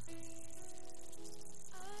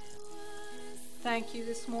 thank you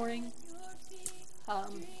this morning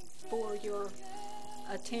for your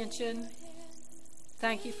attention.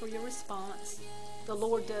 Thank you for your response. The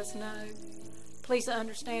Lord does know. Please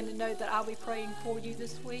understand and know that I'll be praying for you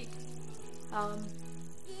this week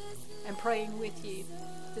and praying with you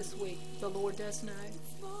this week. The Lord does know.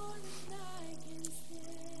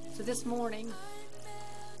 So this morning,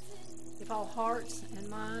 if all hearts and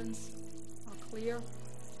minds are clear,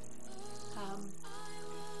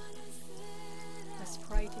 let's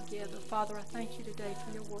pray together. Father, I thank you today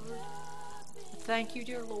for your word. I thank you,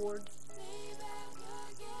 dear Lord,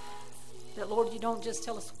 that, Lord, you don't just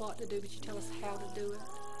tell us what to do, but you tell us how to do it.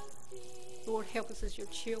 Lord, help us as your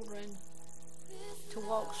children to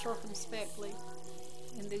walk circumspectly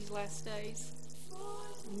in these last days,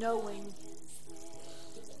 knowing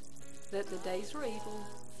that the days are evil,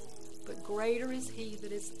 but greater is he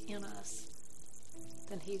that is in us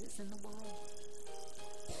than he that's in the world.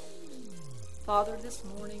 Father, this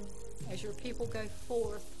morning, as your people go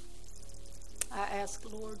forth, I ask,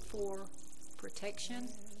 Lord, for protection,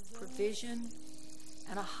 provision,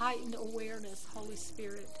 and a heightened awareness, Holy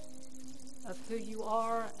Spirit, of who you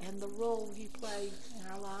are and the role you play in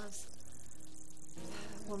our lives.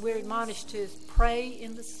 When we're admonished to pray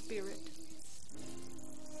in the Spirit,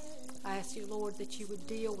 I ask you, Lord, that you would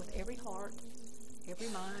deal with every heart, every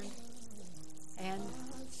mind, and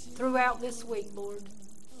throughout this week, Lord,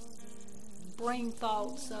 bring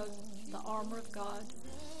thoughts of the armor of God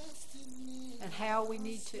and how we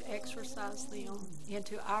need to exercise them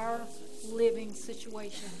into our living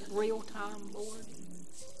situation, real time, Lord.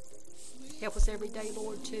 Help us every day,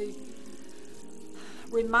 Lord, to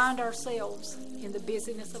remind ourselves in the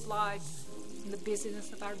busyness of life, in the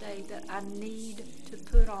busyness of our day, that I need to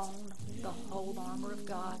put on the whole armor of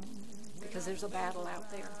God, because there's a battle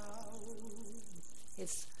out there.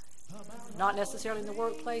 It's not necessarily in the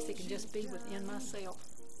workplace. It can just be within myself.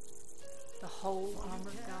 The whole armor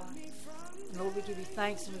of God. And Lord, we give you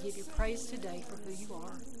thanks and we give you praise today for who you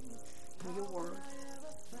are, for your word.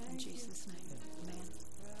 In Jesus' name, amen.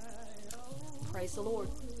 Praise the Lord.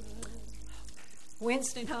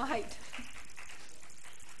 Wednesday night,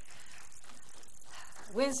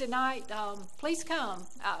 please come.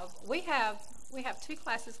 We have two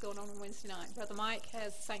classes going on Wednesday night. Brother Mike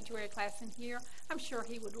has a sanctuary class in here. I'm sure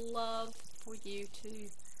he would love for you to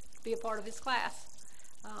be a part of his class.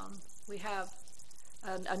 We have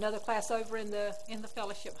another class over in the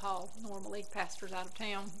fellowship hall. Normally, pastor's out of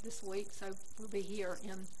town this week, so we'll be here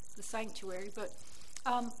in the sanctuary.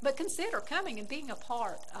 But consider coming and being a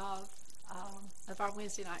part of our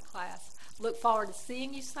Wednesday night class. Look forward to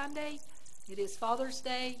seeing you Sunday. It is Father's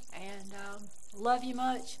Day, and love you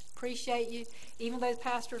much. Appreciate you. Even though the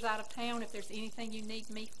pastor's out of town, if there's anything you need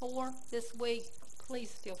me for this week,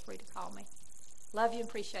 please feel free to call me. Love you and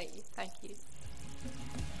appreciate you. Thank you.